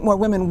 I think more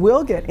women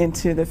will get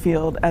into the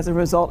field as a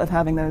result of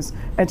having those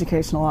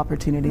educational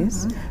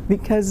opportunities,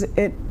 because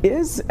it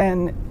is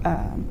a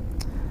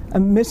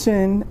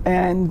mission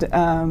and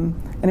an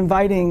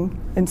inviting,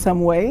 in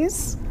some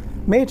ways,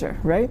 major,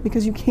 right?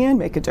 Because you can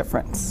make a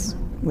difference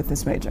with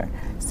this major.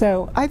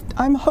 So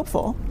I'm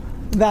hopeful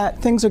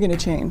that things are going to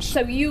change.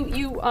 So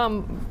you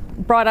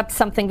brought up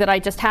something that I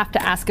just have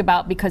to ask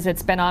about because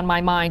it's been on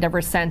my mind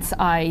ever since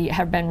I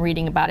have been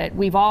reading about it.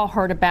 We've all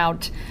heard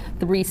about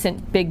the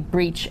recent big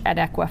breach at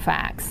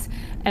Equifax.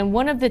 And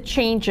one of the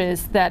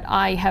changes that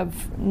I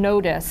have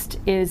noticed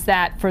is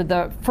that for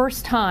the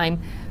first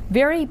time,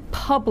 very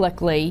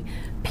publicly,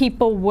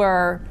 people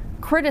were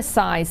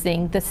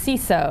criticizing the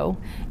CISO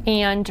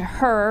and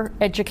her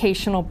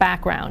educational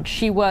background.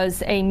 She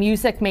was a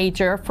music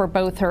major for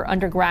both her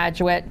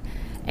undergraduate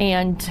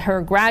and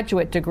her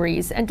graduate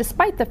degrees, and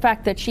despite the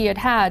fact that she had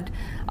had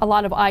a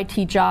lot of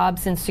IT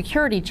jobs and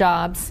security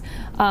jobs,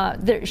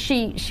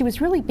 she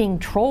was really being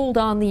trolled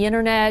on the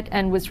internet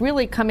and was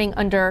really coming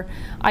under,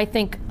 I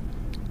think,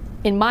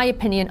 in my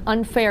opinion,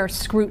 unfair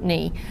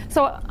scrutiny.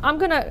 So I'm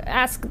going to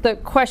ask the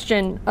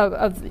question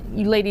of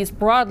you ladies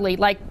broadly,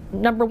 like,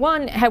 number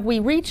one, have we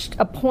reached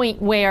a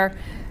point where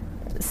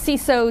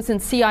CISOs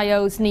and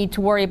CIOs need to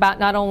worry about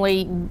not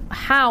only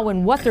how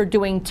and what they're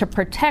doing to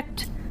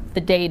protect the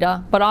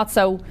data, but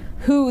also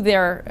who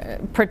they're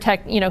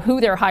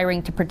who they're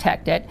hiring to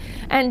protect it?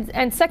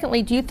 And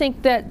secondly, do you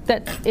think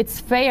that it's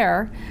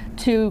fair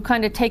to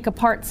kind of take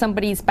apart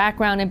somebody's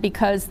background and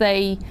because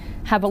they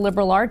have a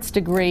liberal arts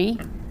degree,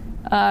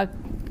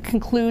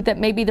 conclude that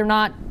maybe they're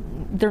not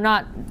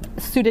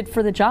suited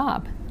for the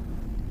job?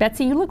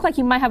 Betsy, you look like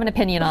you might have an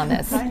opinion on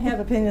this. I have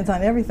opinions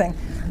on everything.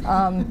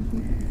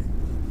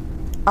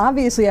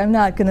 Obviously, I'm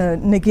not going to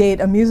negate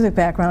a music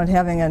background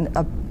having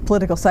a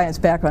political science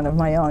background of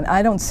my own.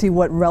 I don't see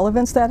what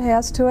relevance that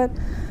has to it.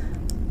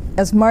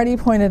 As Marty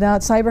pointed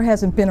out, cyber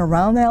hasn't been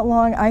around that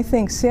long. I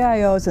think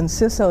CIOs and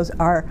CISOs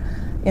are,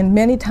 in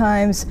many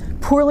times,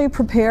 poorly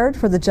prepared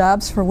for the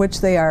jobs for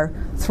which they are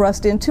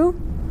thrust into.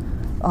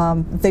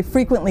 They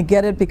frequently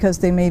get it because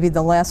they may be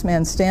the last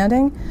man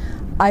standing.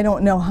 I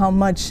don't know how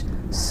much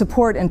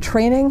support and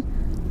training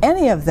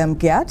any of them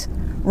get.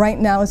 Right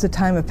now is a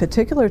time of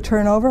particular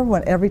turnover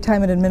when every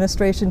time an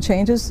administration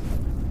changes,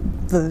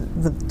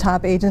 the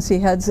top agency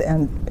heads,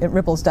 and it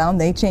ripples down,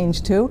 they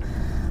change too.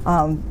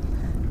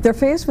 They're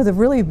faced with a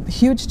really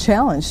huge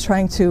challenge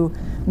trying to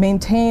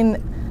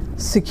maintain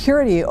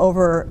security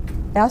over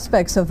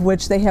aspects of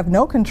which they have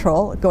no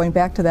control, going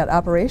back to that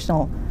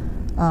operational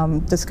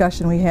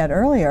discussion we had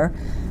earlier.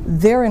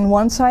 They're in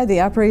one side,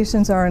 the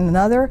operations are in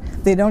another.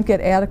 They don't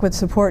get adequate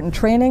support and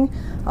training.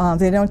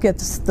 They don't get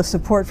the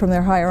support from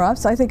their higher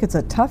ups. I think it's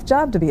a tough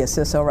job to be a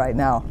CISO right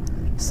now.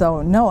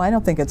 So no, I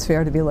don't think it's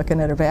fair to be looking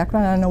at her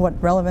background. I don't know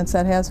what relevance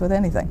that has with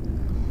anything.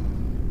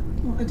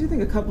 Well, I do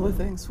think a couple of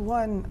things.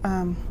 One,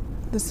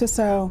 the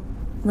CISO,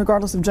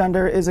 regardless of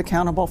gender, is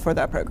accountable for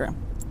that program.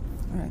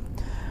 All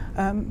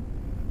right.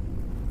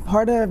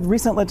 Part of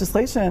recent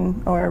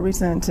legislation or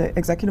recent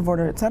executive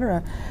order, et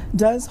cetera,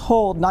 does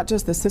hold not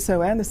just the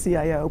CISO and the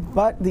CIO,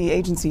 but the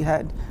agency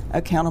head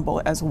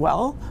accountable as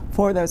well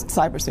for those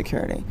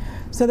cybersecurity.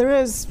 So there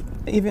is,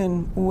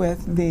 even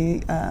with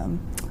the, I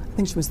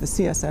think she was the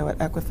CSO at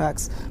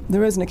Equifax,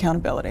 there is an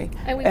accountability.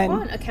 And we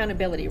want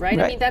accountability, right?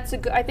 I mean, that's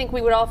a I think we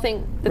would all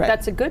think that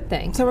that's a good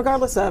thing. So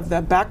regardless of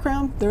the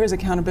background, there is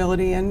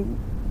accountability, and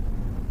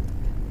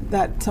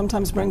that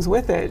sometimes brings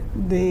with it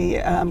the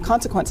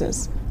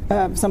consequences.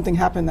 Something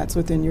happened that's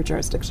within your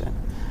jurisdiction.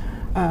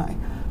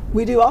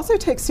 We do also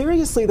take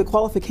seriously the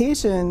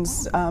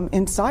qualifications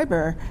in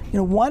cyber. You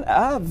know, one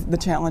of the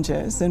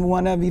challenges and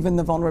one of even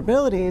the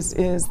vulnerabilities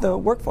is the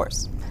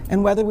workforce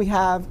and whether we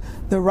have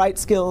the right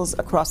skills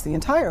across the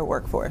entire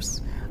workforce.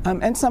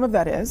 And some of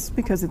that is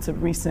because it's a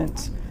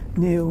recent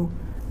new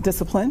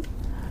discipline.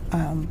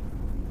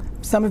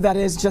 Some of that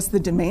is just the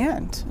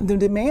demand.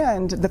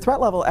 The threat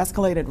level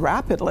escalated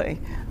rapidly.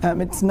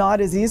 It's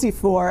not as easy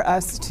for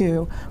us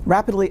to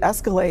rapidly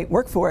escalate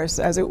workforce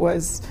as it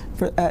was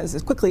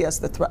as quickly as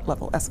the threat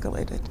level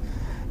escalated.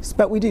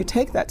 But we do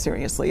take that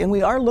seriously, and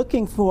we are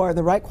looking for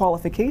the right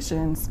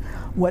qualifications,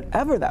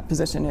 whatever that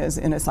position is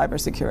in a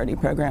cybersecurity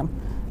program,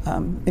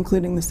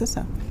 including the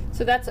CISO.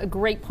 So that's a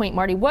great point,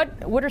 Marty.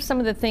 What are some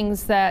of the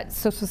things that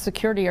Social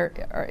Security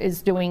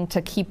is doing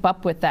to keep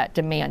up with that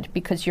demand?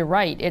 Because you're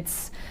right,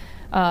 it's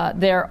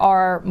there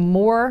are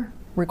more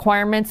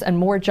requirements and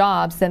more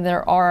jobs than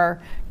there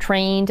are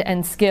trained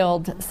and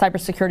skilled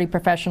cybersecurity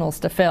professionals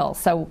to fill.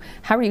 So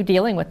how are you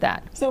dealing with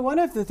that? So one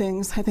of the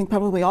things I think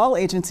probably all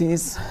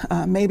agencies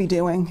may be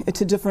doing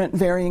to different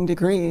varying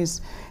degrees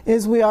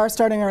is we are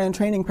starting our own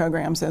training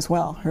programs as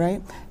well,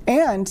 right?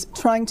 And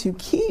trying to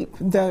keep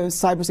those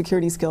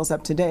cybersecurity skills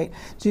up to date.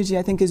 Gigi,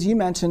 I think as you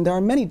mentioned, there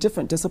are many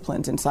different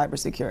disciplines in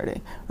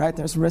cybersecurity, right?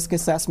 There's risk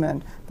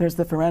assessment, there's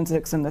the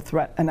forensics and the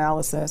threat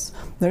analysis,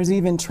 there's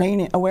even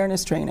training,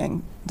 awareness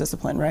training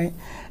discipline, right?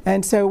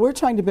 And so we're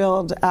trying to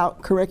build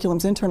out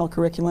curriculums, internal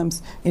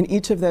curriculums in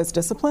each of those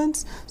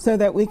disciplines so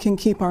that we can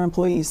keep our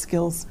employees'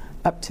 skills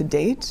up to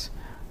date.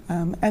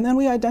 And then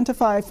we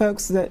identify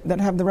folks that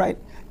have the right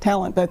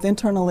talent, both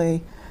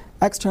internally,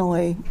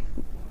 externally,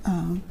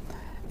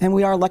 and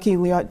we are lucky,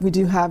 we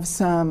do have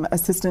some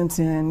assistance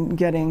in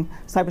getting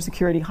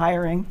cybersecurity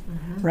hiring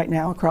right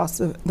now across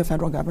the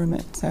federal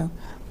government. So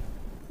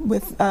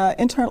with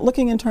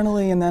looking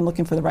internally and then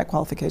looking for the right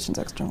qualifications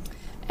externally.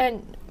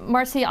 And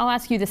Marcy, I'll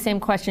ask you the same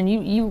question.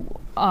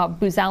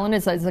 Booz Allen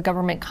is a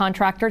government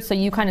contractor, so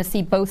you kind of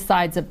see both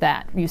sides of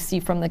that. You see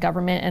from the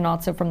government and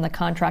also from the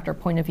contractor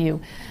point of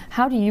view.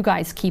 How do you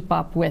guys keep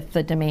up with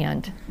the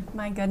demand?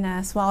 My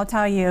goodness. Well, I'll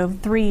tell you,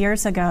 3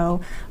 years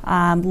ago,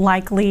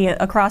 likely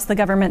across the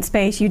government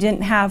space, you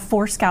didn't have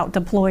Force Scout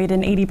deployed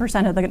in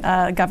 80% of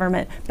the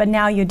government, but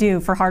now you do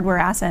for hardware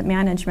asset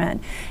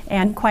management.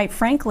 And quite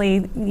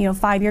frankly,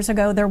 5 years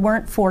ago, there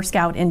weren't Force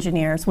Scout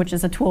engineers, which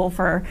is a tool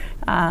for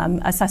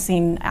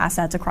assessing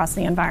assets across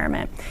the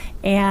environment.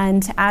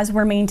 And as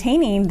we're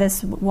maintaining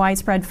this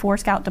widespread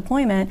Force Scout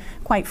deployment,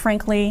 quite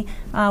frankly,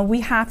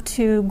 we have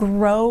to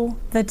grow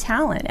the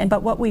talent.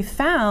 But what we've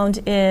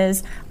found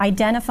is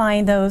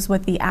identifying those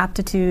with the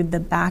aptitude, the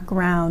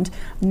background,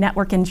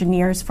 network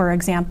engineers, for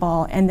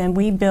example, and then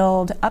we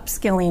build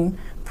upskilling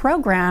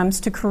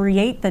programs to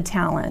create the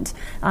talent.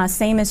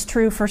 Same is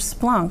true for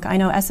Splunk. I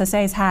know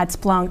SSA's had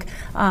Splunk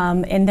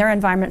in their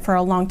environment for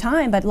a long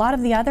time, but a lot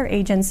of the other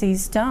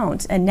agencies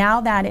don't. And now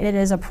that it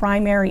is a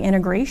primary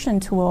integration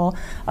tool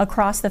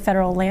across the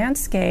federal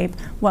landscape,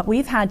 what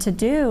we've had to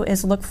do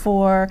is look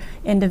for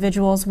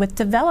individuals with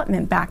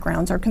development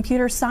backgrounds or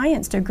computer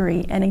science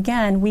degree. And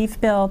again, we've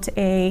built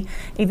a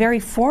very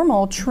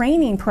formal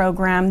training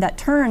program that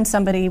turns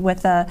somebody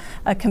with a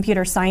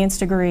computer science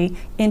degree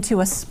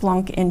into a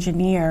Splunk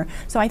engineer.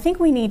 So I think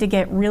we need to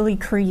get really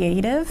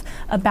creative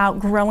about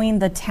growing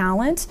the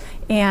talent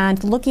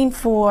and looking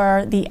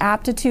for the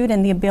aptitude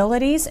and the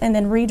abilities and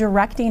then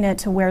redirecting it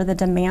to where the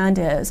demand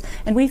is.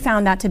 And we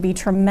found that to be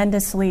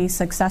tremendously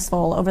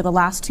successful over the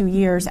last 2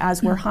 years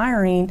as we're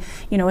hiring,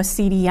 a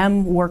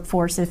CDM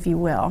workforce, if you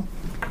will.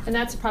 And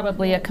that's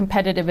probably a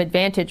competitive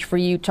advantage for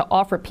you to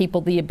offer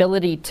people the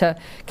ability to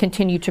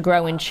continue to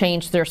grow and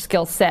change their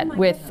skill set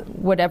with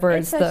whatever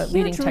is the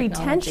leading technologies. It's a huge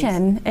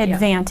retention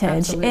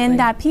advantage in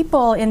that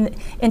people in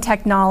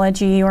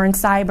technology or in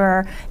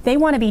cyber, they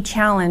want to be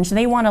challenged.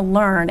 They want to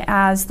learn.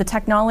 As the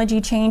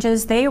technology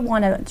changes, they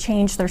want to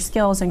change their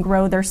skills and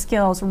grow their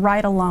skills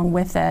right along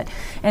with it.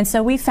 And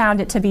so we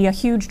found it to be a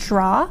huge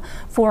draw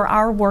for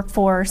our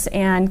workforce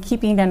and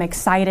keeping them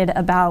excited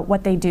about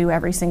what they do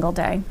every single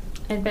day.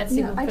 And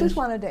Betsy, I just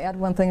wanted to add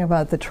one thing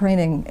about the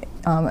training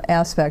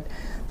aspect.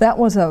 That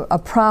was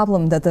a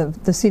problem that the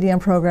CDM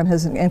program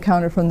has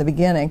encountered from the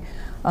beginning.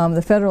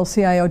 The federal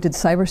CIO did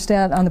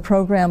cyberstat on the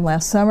program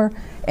last summer,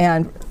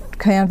 and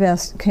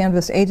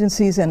canvassed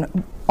agencies,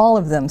 and all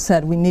of them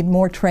said we need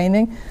more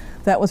training.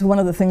 That was one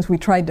of the things we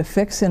tried to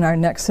fix in our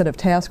next set of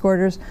task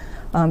orders,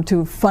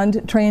 to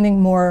fund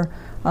training more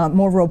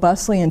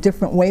robustly and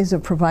different ways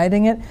of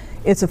providing it.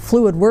 It's a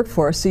fluid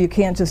workforce, so you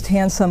can't just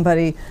hand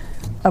somebody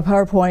a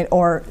PowerPoint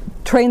or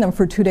train them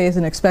for 2 days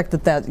and expect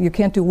that you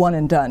can't do one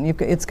and done.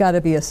 It's got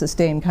to be a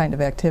sustained kind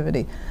of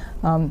activity.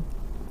 And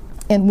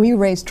we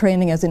raised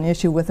training as an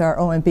issue with our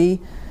OMB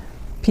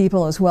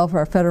people as well for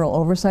our federal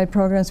oversight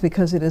programs,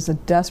 because it is a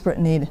desperate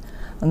need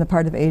on the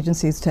part of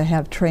agencies to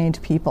have trained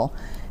people.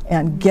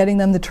 And getting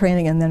them the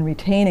training and then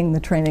retaining the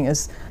training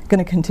is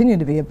going to continue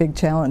to be a big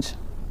challenge.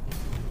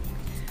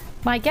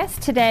 My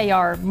guests today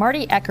are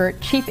Marty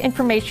Eckert, Chief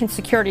Information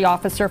Security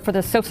Officer for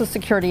the Social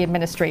Security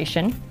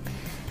Administration,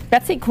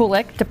 Betsy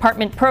Kulik,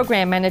 Department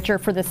Program Manager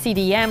for the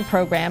CDM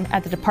program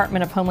at the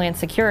Department of Homeland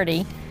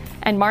Security,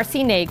 and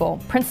Marcy Nagel,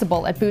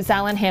 Principal at Booz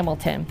Allen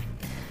Hamilton.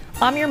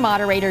 I'm your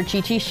moderator,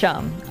 Gigi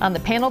Shum, on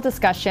the panel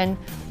discussion,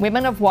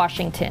 Women of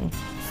Washington,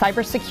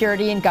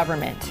 Cybersecurity and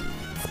Government,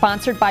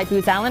 sponsored by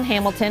Booz Allen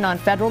Hamilton on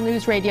Federal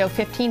News Radio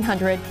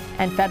 1500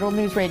 and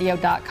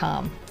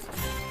federalnewsradio.com.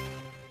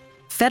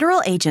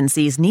 Federal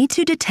agencies need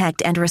to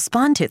detect and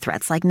respond to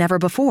threats like never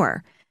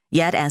before.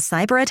 Yet, as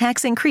cyber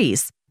attacks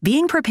increase,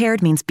 being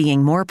prepared means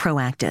being more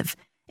proactive.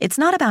 It's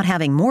not about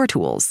having more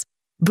tools.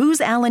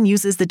 Booz Allen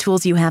uses the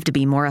tools you have to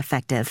be more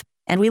effective,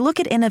 and we look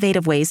at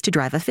innovative ways to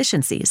drive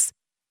efficiencies.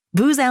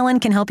 Booz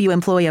Allen can help you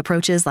employ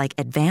approaches like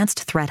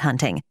advanced threat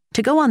hunting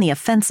to go on the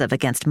offensive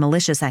against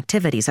malicious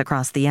activities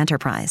across the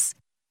enterprise.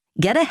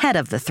 Get ahead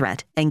of the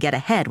threat and get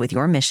ahead with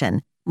your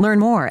mission. Learn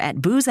more at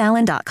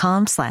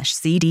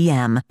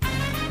boozallen.com/CDM.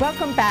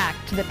 Welcome back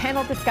to the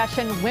panel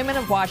discussion, Women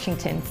of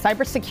Washington,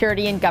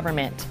 Cybersecurity and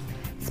Government,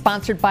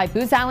 sponsored by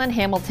Booz Allen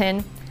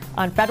Hamilton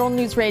on Federal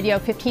News Radio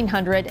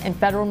 1500 and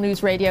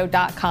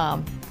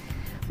federalnewsradio.com.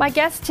 My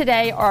guests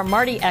today are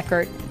Marty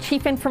Eckert,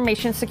 Chief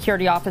Information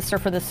Security Officer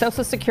for the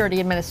Social Security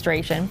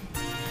Administration,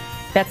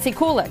 Betsy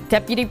Kulik,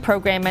 Deputy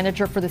Program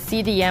Manager for the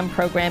CDM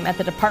program at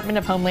the Department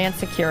of Homeland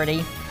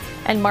Security,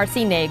 and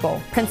Marcy Nagel,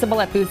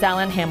 Principal at Booz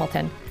Allen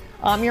Hamilton.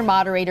 I'm your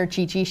moderator,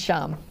 Gigi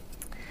Shum.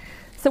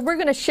 So we're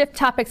going to shift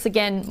topics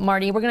again,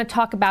 Marty. We're going to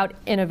talk about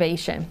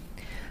innovation.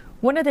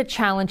 One of the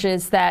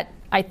challenges that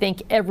I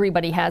think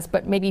everybody has,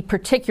 but maybe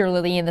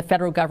particularly in the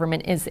federal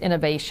government, is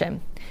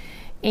innovation.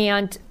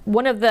 And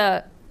one of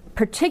the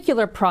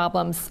particular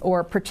problems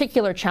or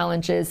particular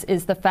challenges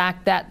is the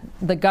fact that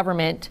the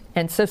government,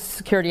 and Social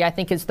Security I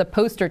think is the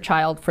poster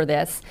child for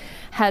this,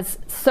 has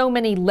so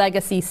many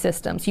legacy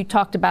systems. You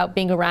talked about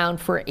being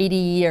around for 80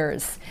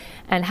 years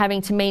and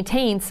having to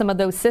maintain some of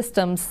those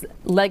systems,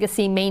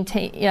 legacy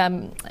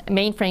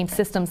mainframe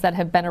systems that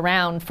have been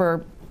around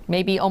for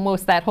maybe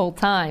almost that whole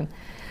time.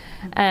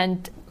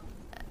 And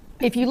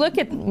if you look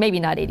at, maybe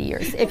not 80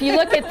 years, if you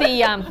look at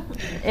the...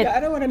 I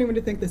don't want anyone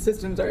to think the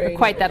systems are 80.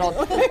 Quite that old.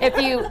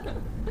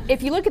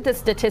 If you look at the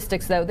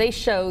statistics, though, they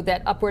show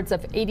that upwards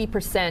of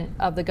 80%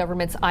 of the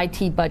government's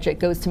IT budget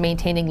goes to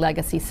maintaining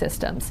legacy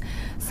systems.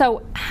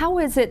 So how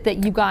is it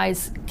that you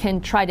guys can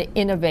try to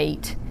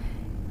innovate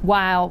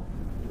while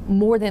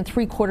more than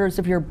 3/4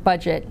 of your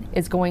budget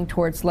is going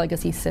towards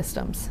legacy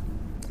systems?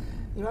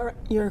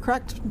 You're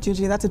correct,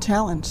 Gigi. That's a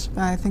challenge.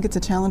 I think it's a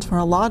challenge for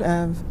a lot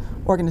of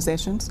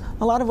organizations.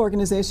 A lot of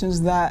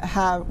organizations that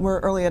were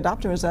early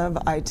adopters of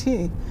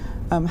IT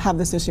have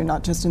this issue,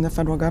 not just in the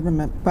federal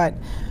government. But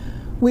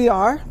we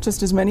are,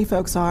 just as many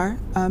folks are,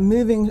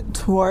 moving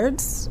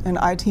towards an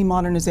IT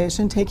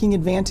modernization, taking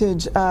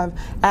advantage of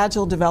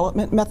agile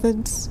development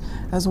methods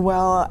as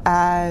well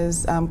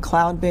as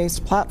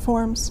cloud-based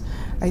platforms.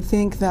 I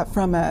think that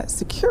from a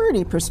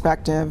security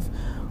perspective,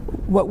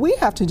 what we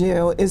have to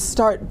do is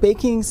start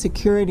baking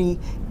security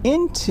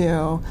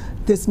into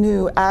this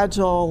new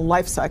agile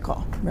life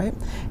cycle, right?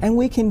 And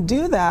we can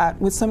do that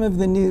with some of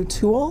the new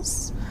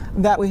tools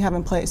that we have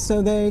in place.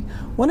 So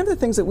one of the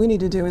things that we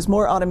need to do is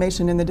more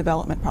automation in the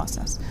development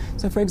process.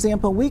 So for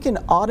example, we can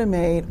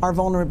automate our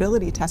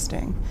vulnerability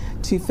testing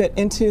to fit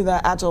into the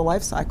agile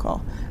life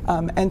cycle.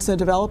 And so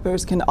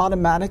developers can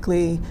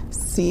automatically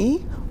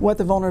see what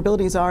the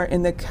vulnerabilities are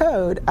in the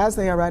code as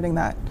they are writing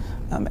that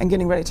and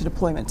getting ready to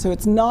deployment. So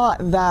it's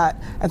not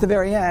that at the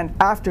very end,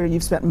 after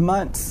you've spent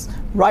months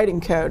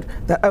writing code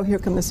that, oh, here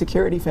come the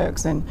security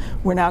folks, and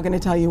we're now going to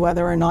tell you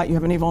whether or not you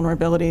have any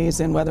vulnerabilities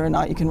and whether or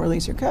not you can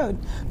release your code,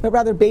 but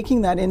rather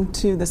baking that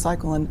into the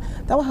cycle. And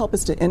that will help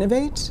us to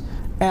innovate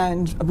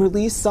and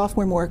release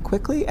software more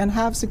quickly and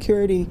have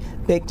security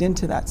baked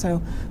into that.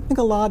 So I think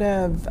a lot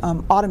of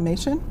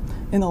automation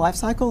in the life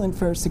cycle and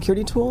for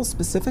security tools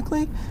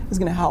specifically is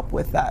going to help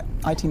with that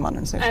IT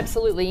modernization.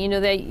 Absolutely. You know,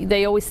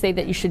 they always say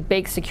that you should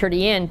bake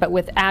security in, but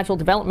with agile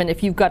development,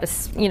 if you've got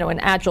an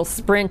agile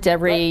sprint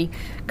every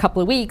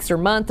couple of weeks or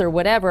month or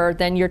whatever,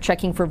 then you're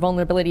checking for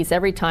vulnerabilities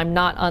every time,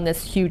 not on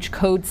this huge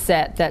code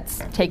set that's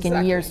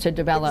taken years to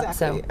develop.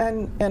 Exactly.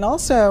 So and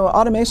also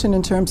automation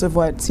in terms of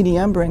what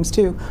CDM brings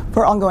too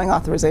for ongoing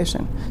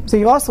authorization. So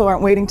you also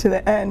aren't waiting to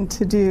the end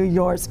to do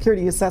your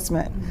security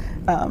assessment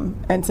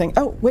and saying,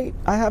 oh, wait,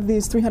 I have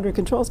these 300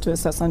 controls to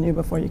assess on you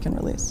before you can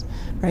release,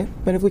 right?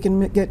 But if we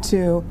can get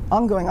to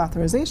ongoing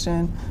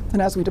authorization,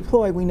 then as we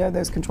deploy, we know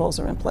those controls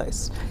are in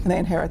place and they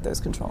inherit those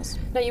controls.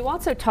 Now, you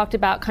also talked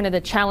about kind of the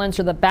challenge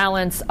or the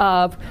balance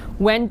of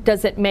when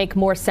does it make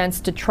more sense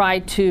to try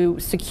to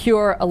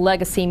secure a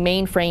legacy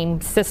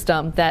mainframe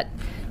system that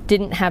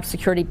didn't have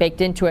security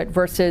baked into it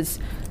versus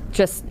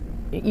just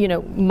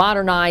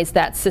modernize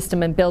that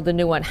system and build a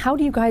new one. How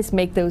do you guys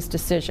make those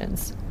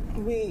decisions?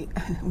 We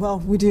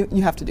do.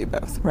 You have to do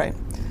both, right?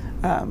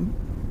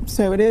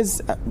 So it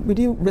is. We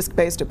do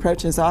risk-based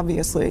approaches,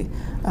 obviously,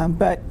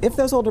 but if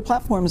those older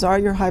platforms are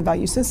your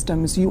high-value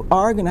systems, you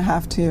are going to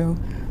have to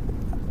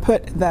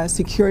put the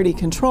security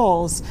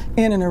controls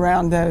in and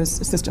around those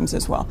systems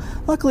as well.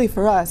 Luckily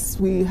for us,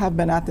 we have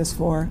been at this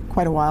for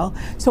quite a while.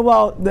 So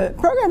while the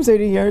program's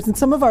 80 years and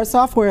some of our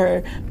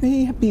software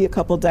may be a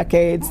couple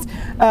decades,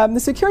 the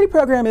security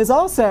program is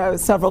also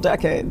several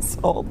decades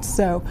old.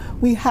 So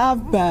we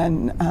have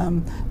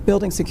been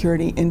building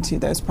security into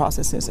those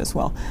processes as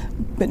well.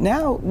 But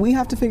now we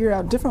have to figure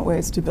out different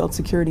ways to build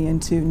security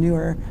into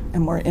newer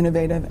and more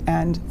innovative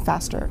and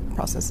faster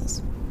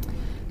processes.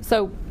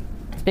 So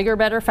bigger,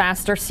 better,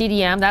 faster,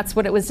 CDM, that's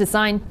what it was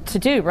designed to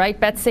do, right,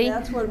 Betsy?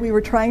 That's what we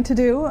were trying to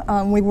do.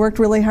 We worked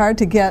really hard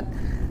to get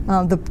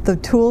the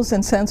tools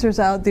and sensors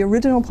out. The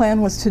original plan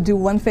was to do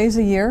one phase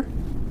a year.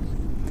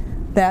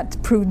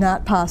 That proved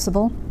not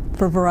possible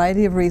for a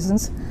variety of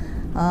reasons.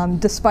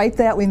 Despite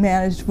that, we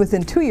managed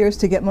within 2 years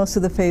to get most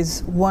of the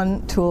phase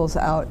 1 tools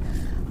out.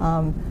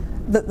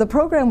 The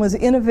program was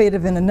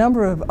innovative in a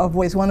number of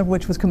ways, one of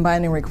which was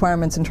combining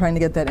requirements and trying to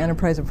get that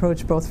enterprise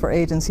approach both for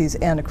agencies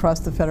and across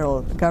the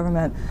federal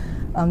government.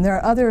 There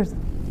are other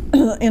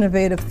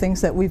innovative things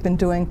that we've been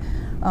doing,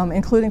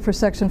 including for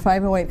Section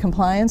 508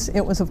 compliance.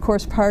 It was, of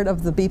course, part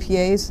of the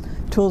BPA's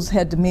tools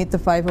had to meet the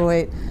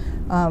 508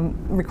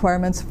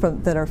 requirements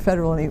that are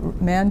federally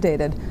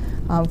mandated.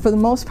 For the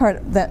most part,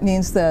 that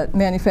means that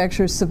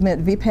manufacturers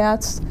submit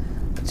VPATs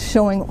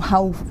showing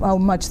how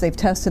much they've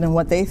tested and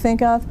what they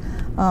think of,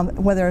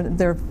 whether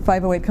they're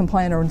 508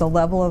 compliant or the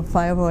level of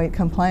 508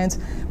 compliance.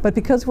 But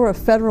because we're a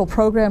federal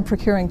program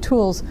procuring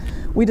tools,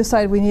 we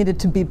decided we needed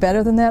to be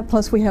better than that.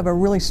 Plus, we have a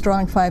really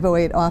strong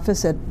 508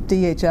 office at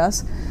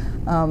DHS.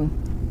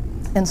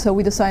 And so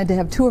we decided to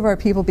have 2 of our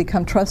people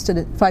become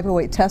trusted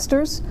 508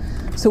 testers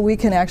so we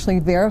can actually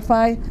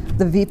verify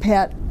the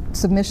VPAT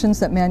submissions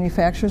that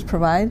manufacturers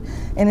provide.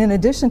 And in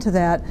addition to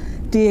that,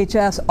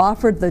 DHS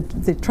offered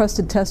the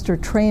trusted tester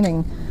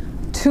training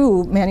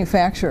to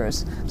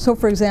manufacturers. So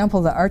for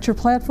example, the Archer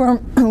platform,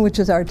 which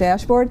is our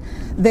dashboard,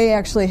 they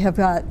actually have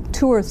got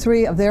 2 or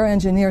 3 of their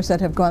engineers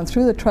that have gone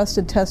through the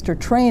trusted tester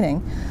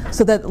training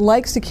so that,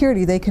 like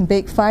security, they can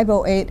bake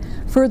 508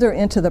 further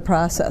into the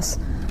process.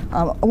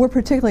 We're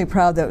particularly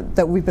proud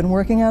that we've been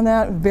working on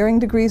that, varying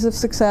degrees of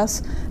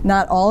success.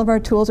 Not all of our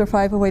tools are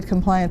 508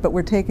 compliant, but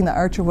we're taking the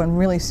Archer one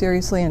really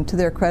seriously, and to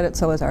their credit,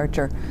 so is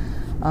Archer.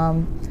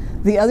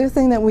 The other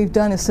thing that we've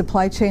done is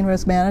supply chain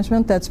risk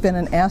management. That's been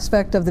an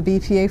aspect of the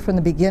BPA from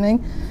the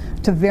beginning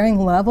to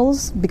varying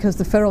levels because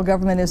the federal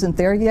government isn't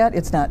there yet.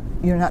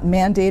 You're not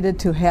mandated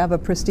to have a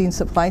pristine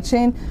supply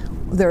chain.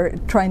 They're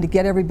trying to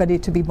get everybody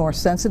to be more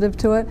sensitive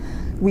to it.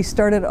 We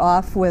started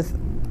off with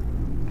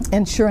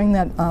ensuring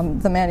that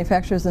the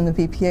manufacturers and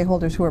the VPA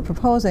holders who are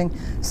proposing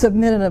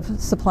submitted a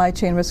supply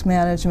chain risk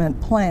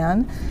management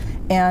plan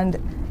and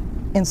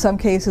in some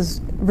cases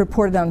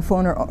reported on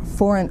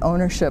foreign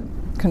ownership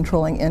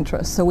controlling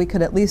interests, so we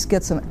could at least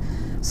get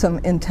some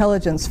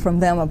intelligence from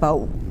them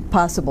about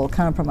possible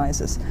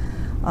compromises.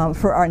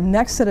 For our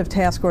next set of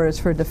task orders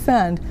for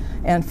Defend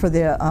and for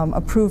the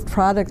approved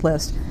product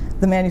list,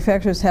 the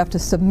manufacturers have to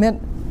submit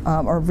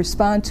or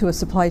respond to a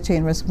supply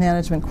chain risk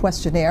management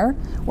questionnaire.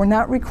 We're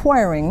not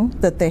requiring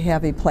that they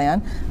have a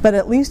plan, but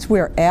at least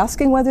we're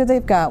asking whether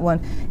they've got one,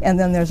 and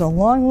then there's a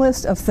long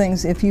list of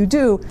things. If you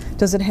do,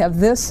 does it have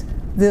this,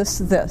 this,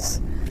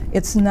 this?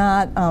 It's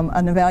not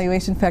an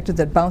evaluation factor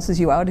that bounces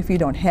you out if you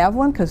don't have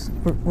one, because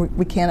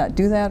we cannot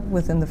do that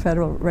within the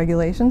federal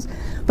regulations,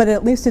 but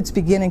at least it's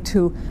beginning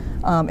to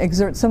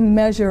exert some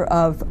measure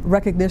of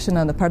recognition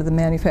on the part of the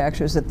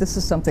manufacturers that this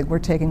is something we're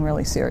taking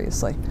really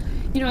seriously.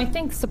 You know, I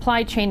think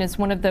supply chain is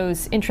one of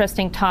those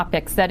interesting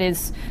topics that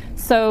is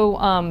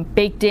so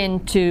baked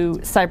into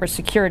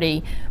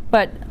cybersecurity,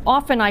 But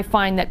often I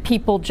find that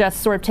people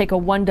just sort of take a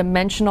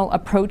one-dimensional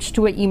approach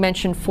to it. You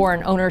mentioned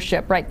foreign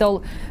ownership, right?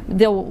 They'll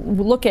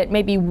look at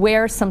maybe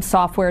where some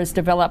software is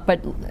developed,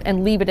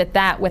 and leave it at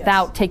that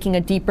without taking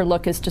a deeper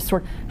look as to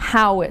sort of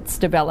how it's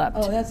developed.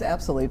 Oh, that's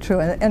absolutely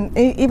true. And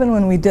even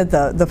when we did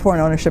the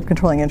foreign ownership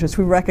controlling interest,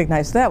 we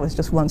recognized that was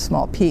just one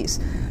small piece.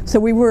 So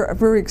we were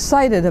very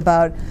excited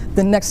about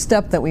the next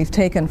step that we've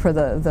taken for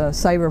the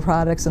cyber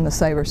products and the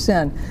cyber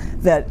SIN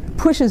that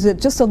pushes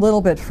it just a little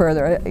bit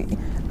further.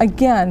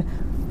 Again,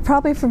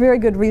 probably for very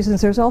good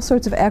reasons. There's all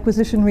sorts of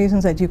acquisition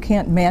reasons that you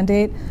can't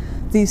mandate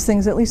these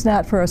things, at least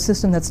not for a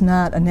system that's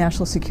not a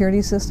national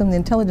security system. The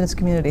intelligence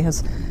community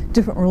has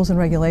different rules and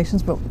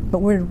regulations, but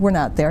we're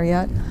not there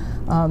yet.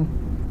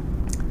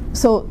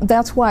 So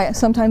that's why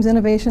sometimes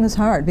innovation is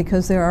hard,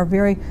 because there are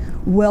very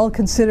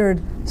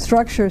well-considered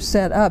structures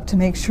set up to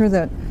make sure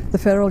that the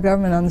federal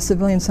government on the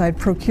civilian side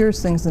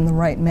procures things in the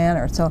right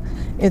manner. So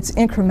it's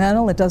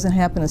incremental. It doesn't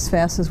happen as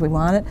fast as we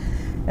want it.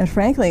 And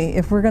frankly,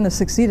 if we're going to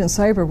succeed in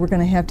cyber, we're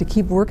going to have to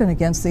keep working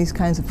against these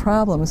kinds of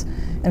problems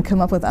and come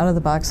up with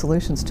out-of-the-box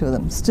solutions to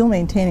them, still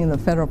maintaining the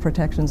federal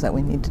protections that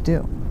we need to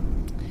do.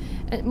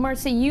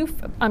 Marcy, you've,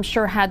 I'm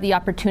sure, had the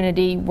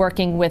opportunity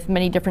working with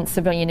many different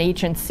civilian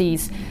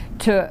agencies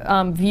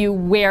to view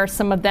where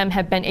some of them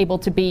have been able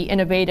to be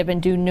innovative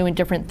and do new and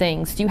different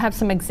things. Do you have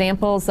some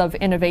examples of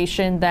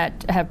innovation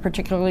that have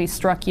particularly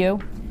struck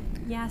you?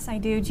 Yes, I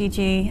do,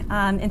 Gigi.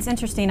 It's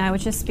interesting. I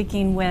was just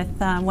speaking with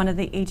one of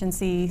the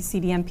agency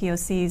CDM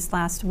POCs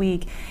last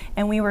week,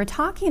 and we were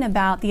talking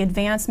about the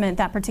advancement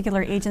that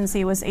particular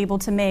agency was able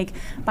to make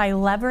by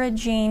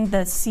leveraging the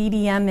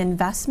CDM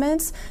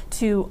investments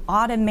to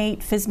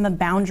automate FISMA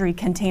boundary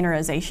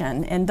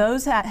containerization. And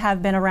those that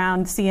have been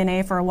around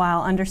CNA for a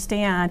while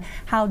understand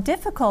how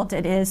difficult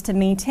it is to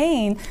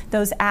maintain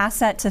those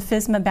asset to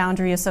FISMA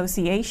boundary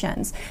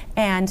associations.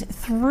 And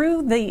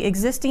through the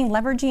existing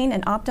leveraging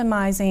and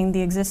optimizing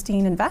the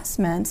existing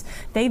investments,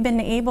 they've been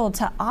able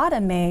to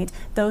automate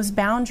those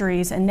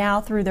boundaries, and now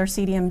through their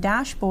CDM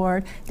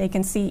dashboard, they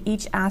can see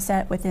each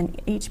asset within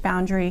each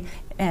boundary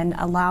and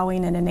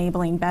allowing and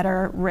enabling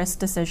better risk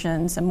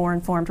decisions and more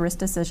informed risk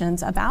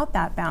decisions about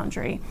that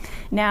boundary.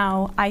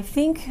 Now, I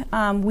think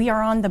we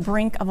are on the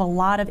brink of a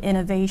lot of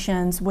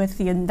innovations with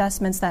the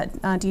investments that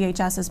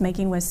DHS is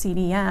making with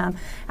CDM.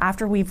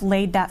 After we've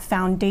laid that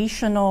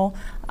foundational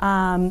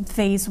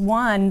phase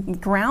one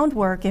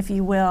groundwork, if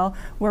you will,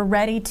 we're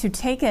ready to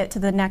take it to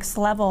the next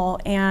level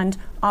and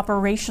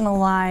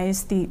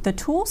operationalize the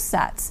tool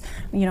sets.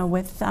 You know,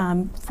 with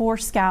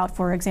Scout,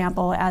 for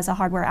example, as a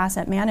hardware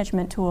asset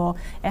management tool,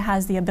 it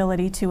has the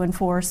ability to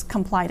enforce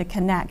comply to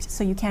connect.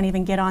 So you can't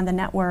even get on the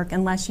network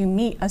unless you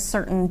meet a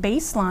certain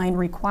baseline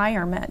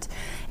requirement.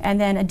 And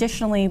then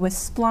additionally with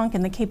Splunk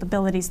and the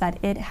capabilities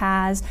that it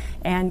has,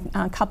 and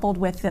coupled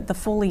with the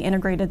fully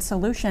integrated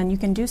solution, you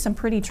can do some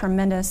pretty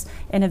tremendous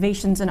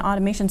innovations and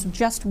automations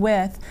just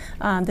with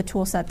the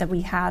tool set that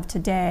we have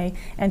today.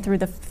 And through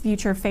the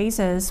future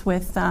phases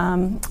with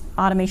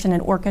automation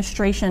and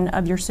orchestration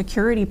of your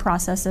security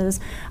processes,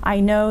 I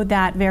know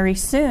that very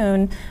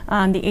soon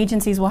the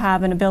agencies will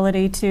have an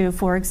ability to,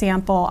 for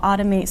example,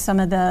 automate some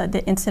of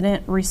the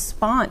incident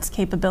response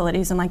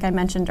capabilities. And like I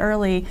mentioned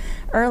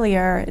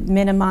earlier,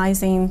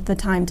 minimizing the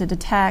time to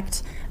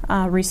detect,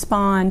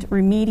 respond,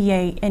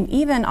 remediate, and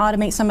even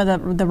automate some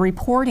of the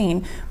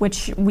reporting,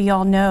 which we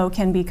all know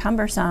can be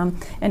cumbersome.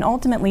 And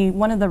ultimately,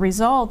 one of the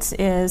results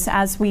is,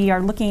 as we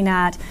are looking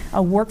at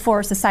a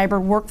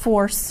cyber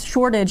workforce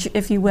shortage,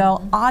 if you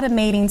will,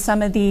 automating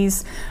some of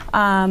these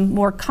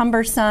more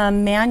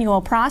cumbersome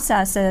manual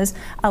processes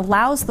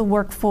allows the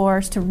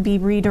workforce to be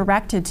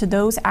redirected to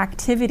those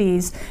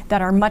activities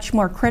that are much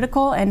more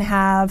critical and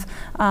have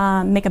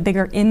make a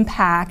bigger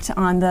impact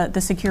on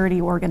the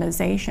security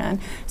organization.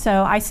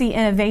 So I see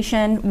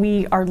innovation.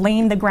 We are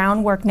laying the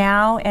groundwork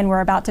now, and we're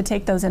about to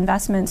take those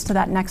investments to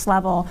that next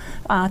level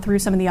through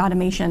some of the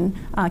automation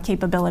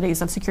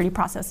capabilities of security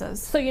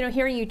processes. So, you know,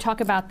 hearing you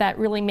talk about that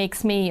really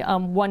makes me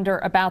wonder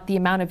about the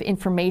amount of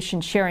information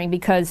sharing,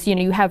 because, you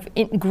know, you have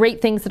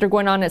great things that are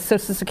going on at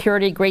Social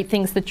Security, great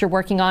things that you're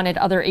working on at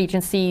other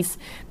agencies,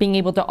 being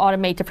able to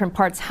automate different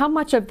parts. How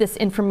much of this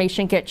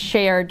information gets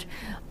shared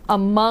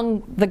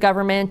among the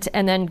government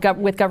and then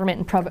with government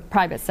and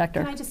private sector?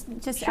 Can I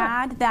just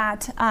add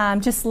that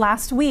just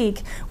last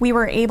week we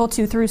were able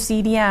to, through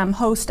CDM,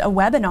 host a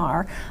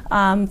webinar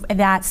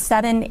that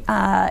 7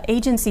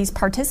 agencies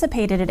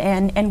participated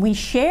in, and we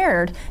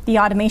shared the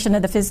automation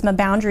of the FISMA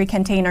boundary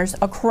containers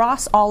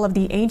across all of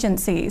the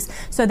agencies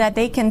so that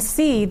they can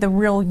see the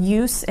real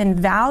use and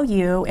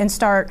value and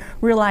start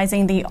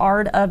realizing the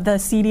art of the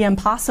CDM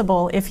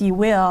possible, if you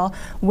will,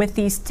 with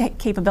these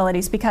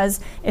capabilities, because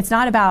it's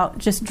not about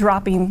just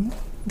dropping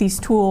these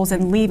tools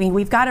and leaving.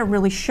 We've got to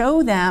really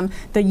show them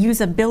the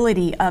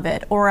usability of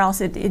it, or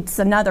else it's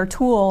another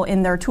tool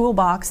in their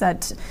toolbox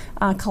that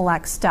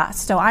collects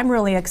dust. So I'm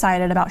really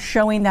excited about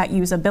showing that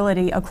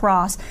usability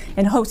across,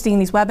 and hosting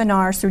these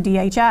webinars through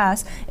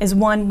DHS is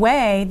one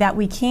way that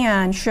we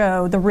can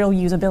show the real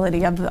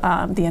usability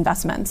of the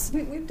investments.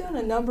 We've done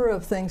a number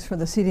of things for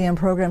the CDM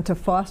program to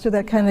foster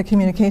that kind of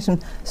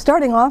communication,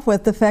 starting off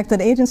with the fact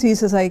that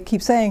agencies, as I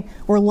keep saying,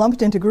 were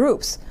lumped into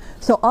groups.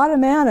 So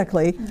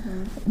automatically,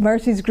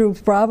 Marcy's groups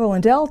Bravo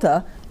and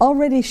Delta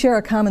already share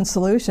a common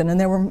solution, and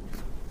there were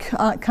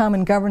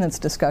common governance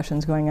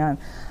discussions going on.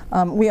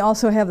 We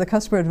also have the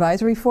Customer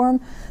Advisory Forum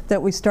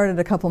that we started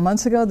a couple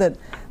months ago that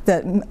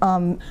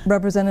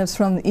representatives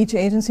from each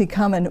agency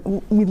come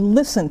and we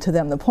listen to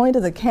them. The point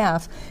of the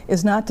CAF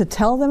is not to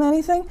tell them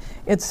anything,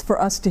 it's for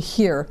us to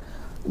hear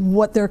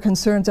what their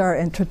concerns are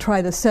and to try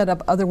to set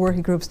up other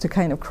working groups to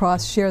kind of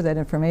cross-share that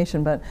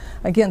information. But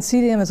again,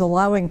 CDM is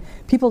allowing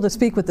people to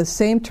speak with the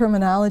same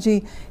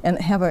terminology and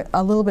have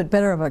a little bit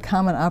better of a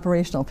common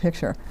operational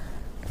picture.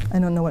 I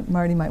don't know what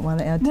Marty might want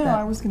to add to that. No,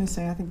 I was going to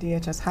say I think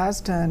DHS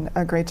has done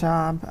a great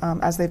job.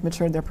 As they've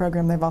matured their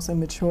program, they've also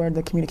matured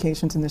the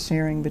communications and the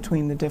sharing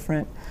between the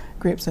different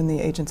groups and the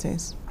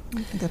agencies.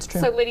 I think that's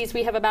true. So ladies,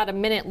 we have about a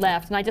minute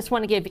left, and I just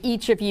want to give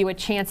each of you a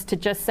chance to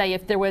just say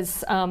if there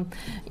was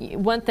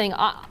one thing.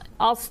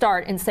 I'll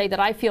start and say that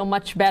I feel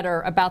much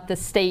better about the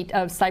state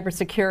of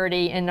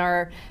cybersecurity in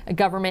our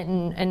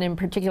government and in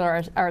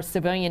particular our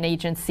civilian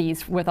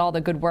agencies, with all the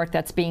good work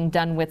that's being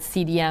done with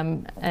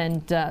CDM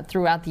and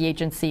throughout the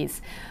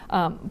agencies.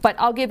 But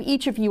I'll give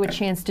each of you a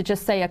chance to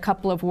just say a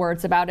couple of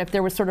words about if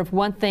there was sort of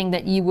one thing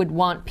that you would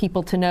want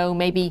people to know.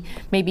 Maybe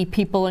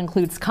people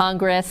includes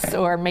Congress,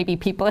 or maybe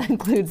people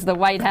includes the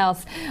White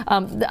House,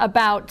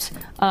 about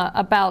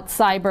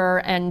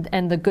cyber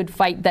and the good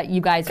fight that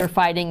you guys are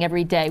fighting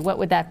every day. What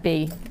would that be?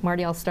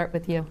 Marty, I'll start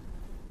with you.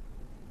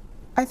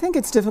 I think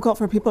it's difficult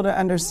for people to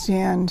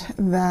understand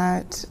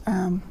that,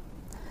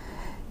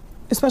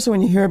 especially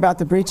when you hear about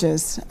the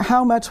breaches,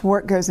 how much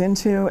work goes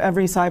into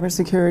every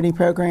cybersecurity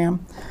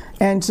program,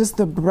 and just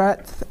the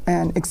breadth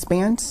and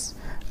expanse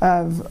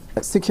of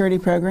security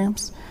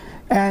programs.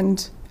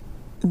 And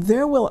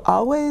there will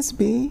always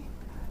be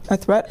a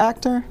threat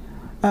actor.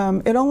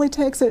 It only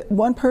takes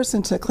one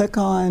person to click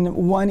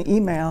on one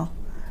email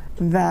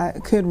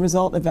that could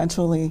result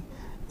eventually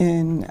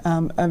in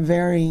a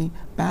very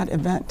bad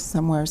event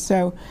somewhere.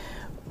 So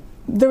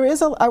there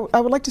is I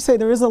would like to say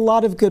there is a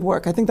lot of good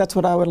work. I think that's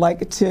what I would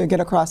like to get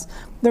across.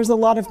 There's a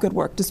lot of good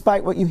work,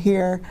 despite what you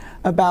hear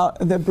about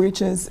the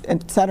breaches,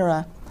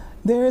 etc.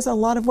 There is a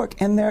lot of work,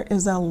 and there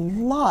is a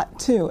lot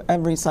to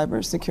every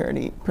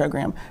cybersecurity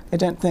program. I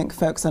don't think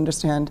folks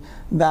understand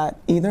that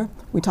either.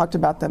 We talked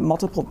about the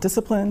multiple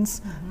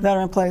disciplines that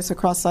are in place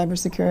across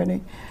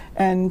cybersecurity,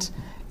 and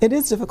it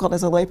is difficult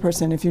as a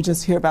layperson if you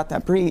just hear about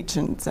that breach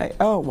and say,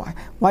 oh,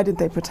 why did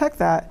they protect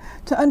that,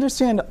 to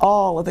understand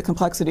all of the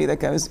complexity that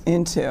goes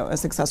into a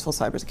successful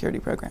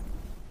cybersecurity program.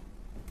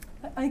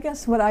 I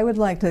guess what I would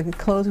like to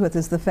close with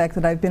is the fact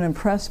that I've been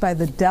impressed by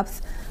the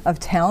depth of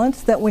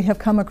talent that we have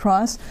come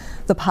across,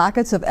 the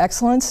pockets of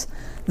excellence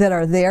that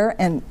are there,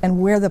 and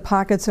where the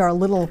pockets are a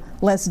little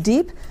less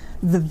deep,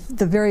 the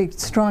very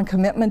strong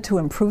commitment to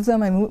improve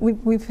them. I mean,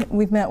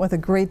 we've met with a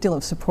great deal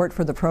of support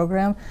for the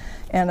program.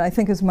 And I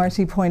think, as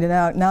Marcy pointed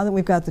out, now that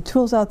we've got the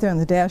tools out there and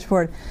the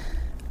dashboard,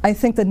 I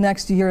think the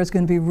next year is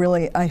going to be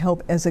really, I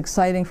hope, as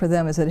exciting for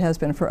them as it has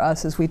been for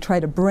us, as we try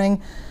to bring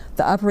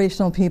the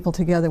operational people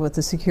together with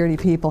the security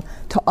people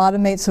to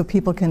automate so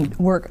people can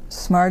work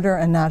smarter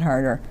and not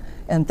harder.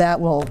 And that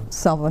will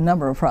solve a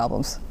number of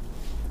problems.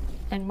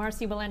 And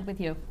Marcy, we'll end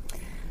with you.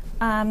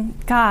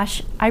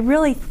 Gosh, I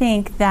really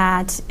think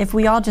that if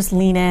we all just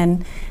lean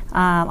in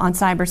on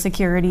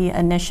cybersecurity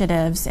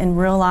initiatives and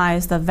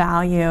realize the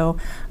value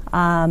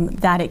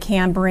that it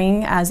can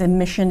bring as a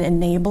mission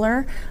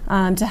enabler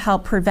to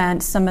help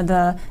prevent some of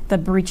the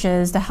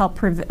breaches, to help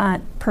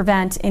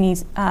prevent any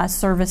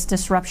service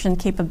disruption,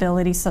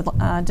 capability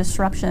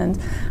disruptions.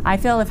 I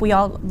feel if we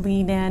all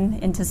lean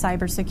into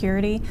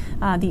cybersecurity,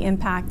 the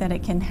impact that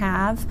it can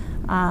have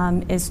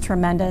is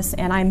tremendous,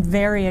 and I'm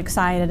very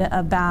excited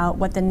about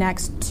what the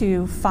next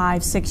 2,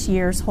 5, 6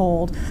 years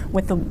hold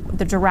with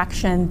the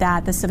direction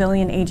that the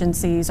civilian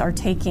agencies are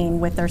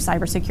taking with their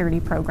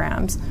cybersecurity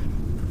programs.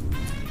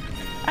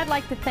 I'd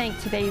like to thank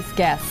today's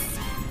guests,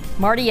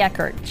 Marty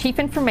Eckert, Chief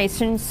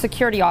Information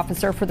Security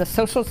Officer for the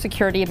Social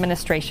Security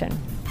Administration,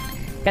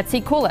 Betsy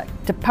Kulik,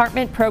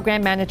 Department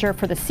Program Manager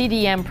for the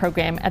CDM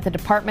program at the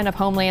Department of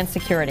Homeland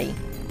Security,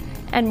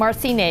 and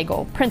Marcy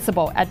Nagel,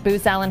 Principal at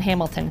Booz Allen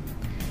Hamilton.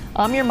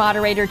 I'm your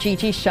moderator,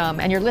 Gigi Shum,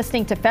 and you're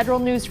listening to Federal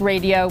News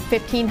Radio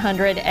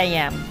 1500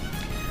 AM.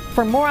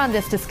 For more on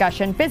this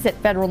discussion,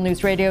 visit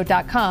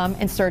federalnewsradio.com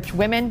and search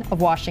Women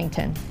of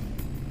Washington.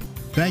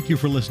 Thank you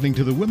for listening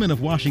to the Women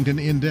of Washington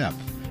In-Depth,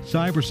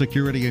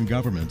 Cybersecurity and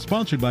Government,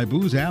 sponsored by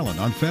Booz Allen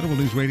on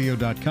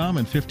federalnewsradio.com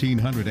and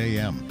 1500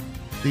 AM.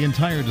 The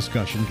entire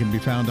discussion can be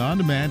found on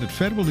demand at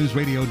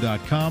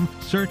federalnewsradio.com.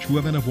 Search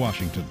Women of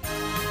Washington.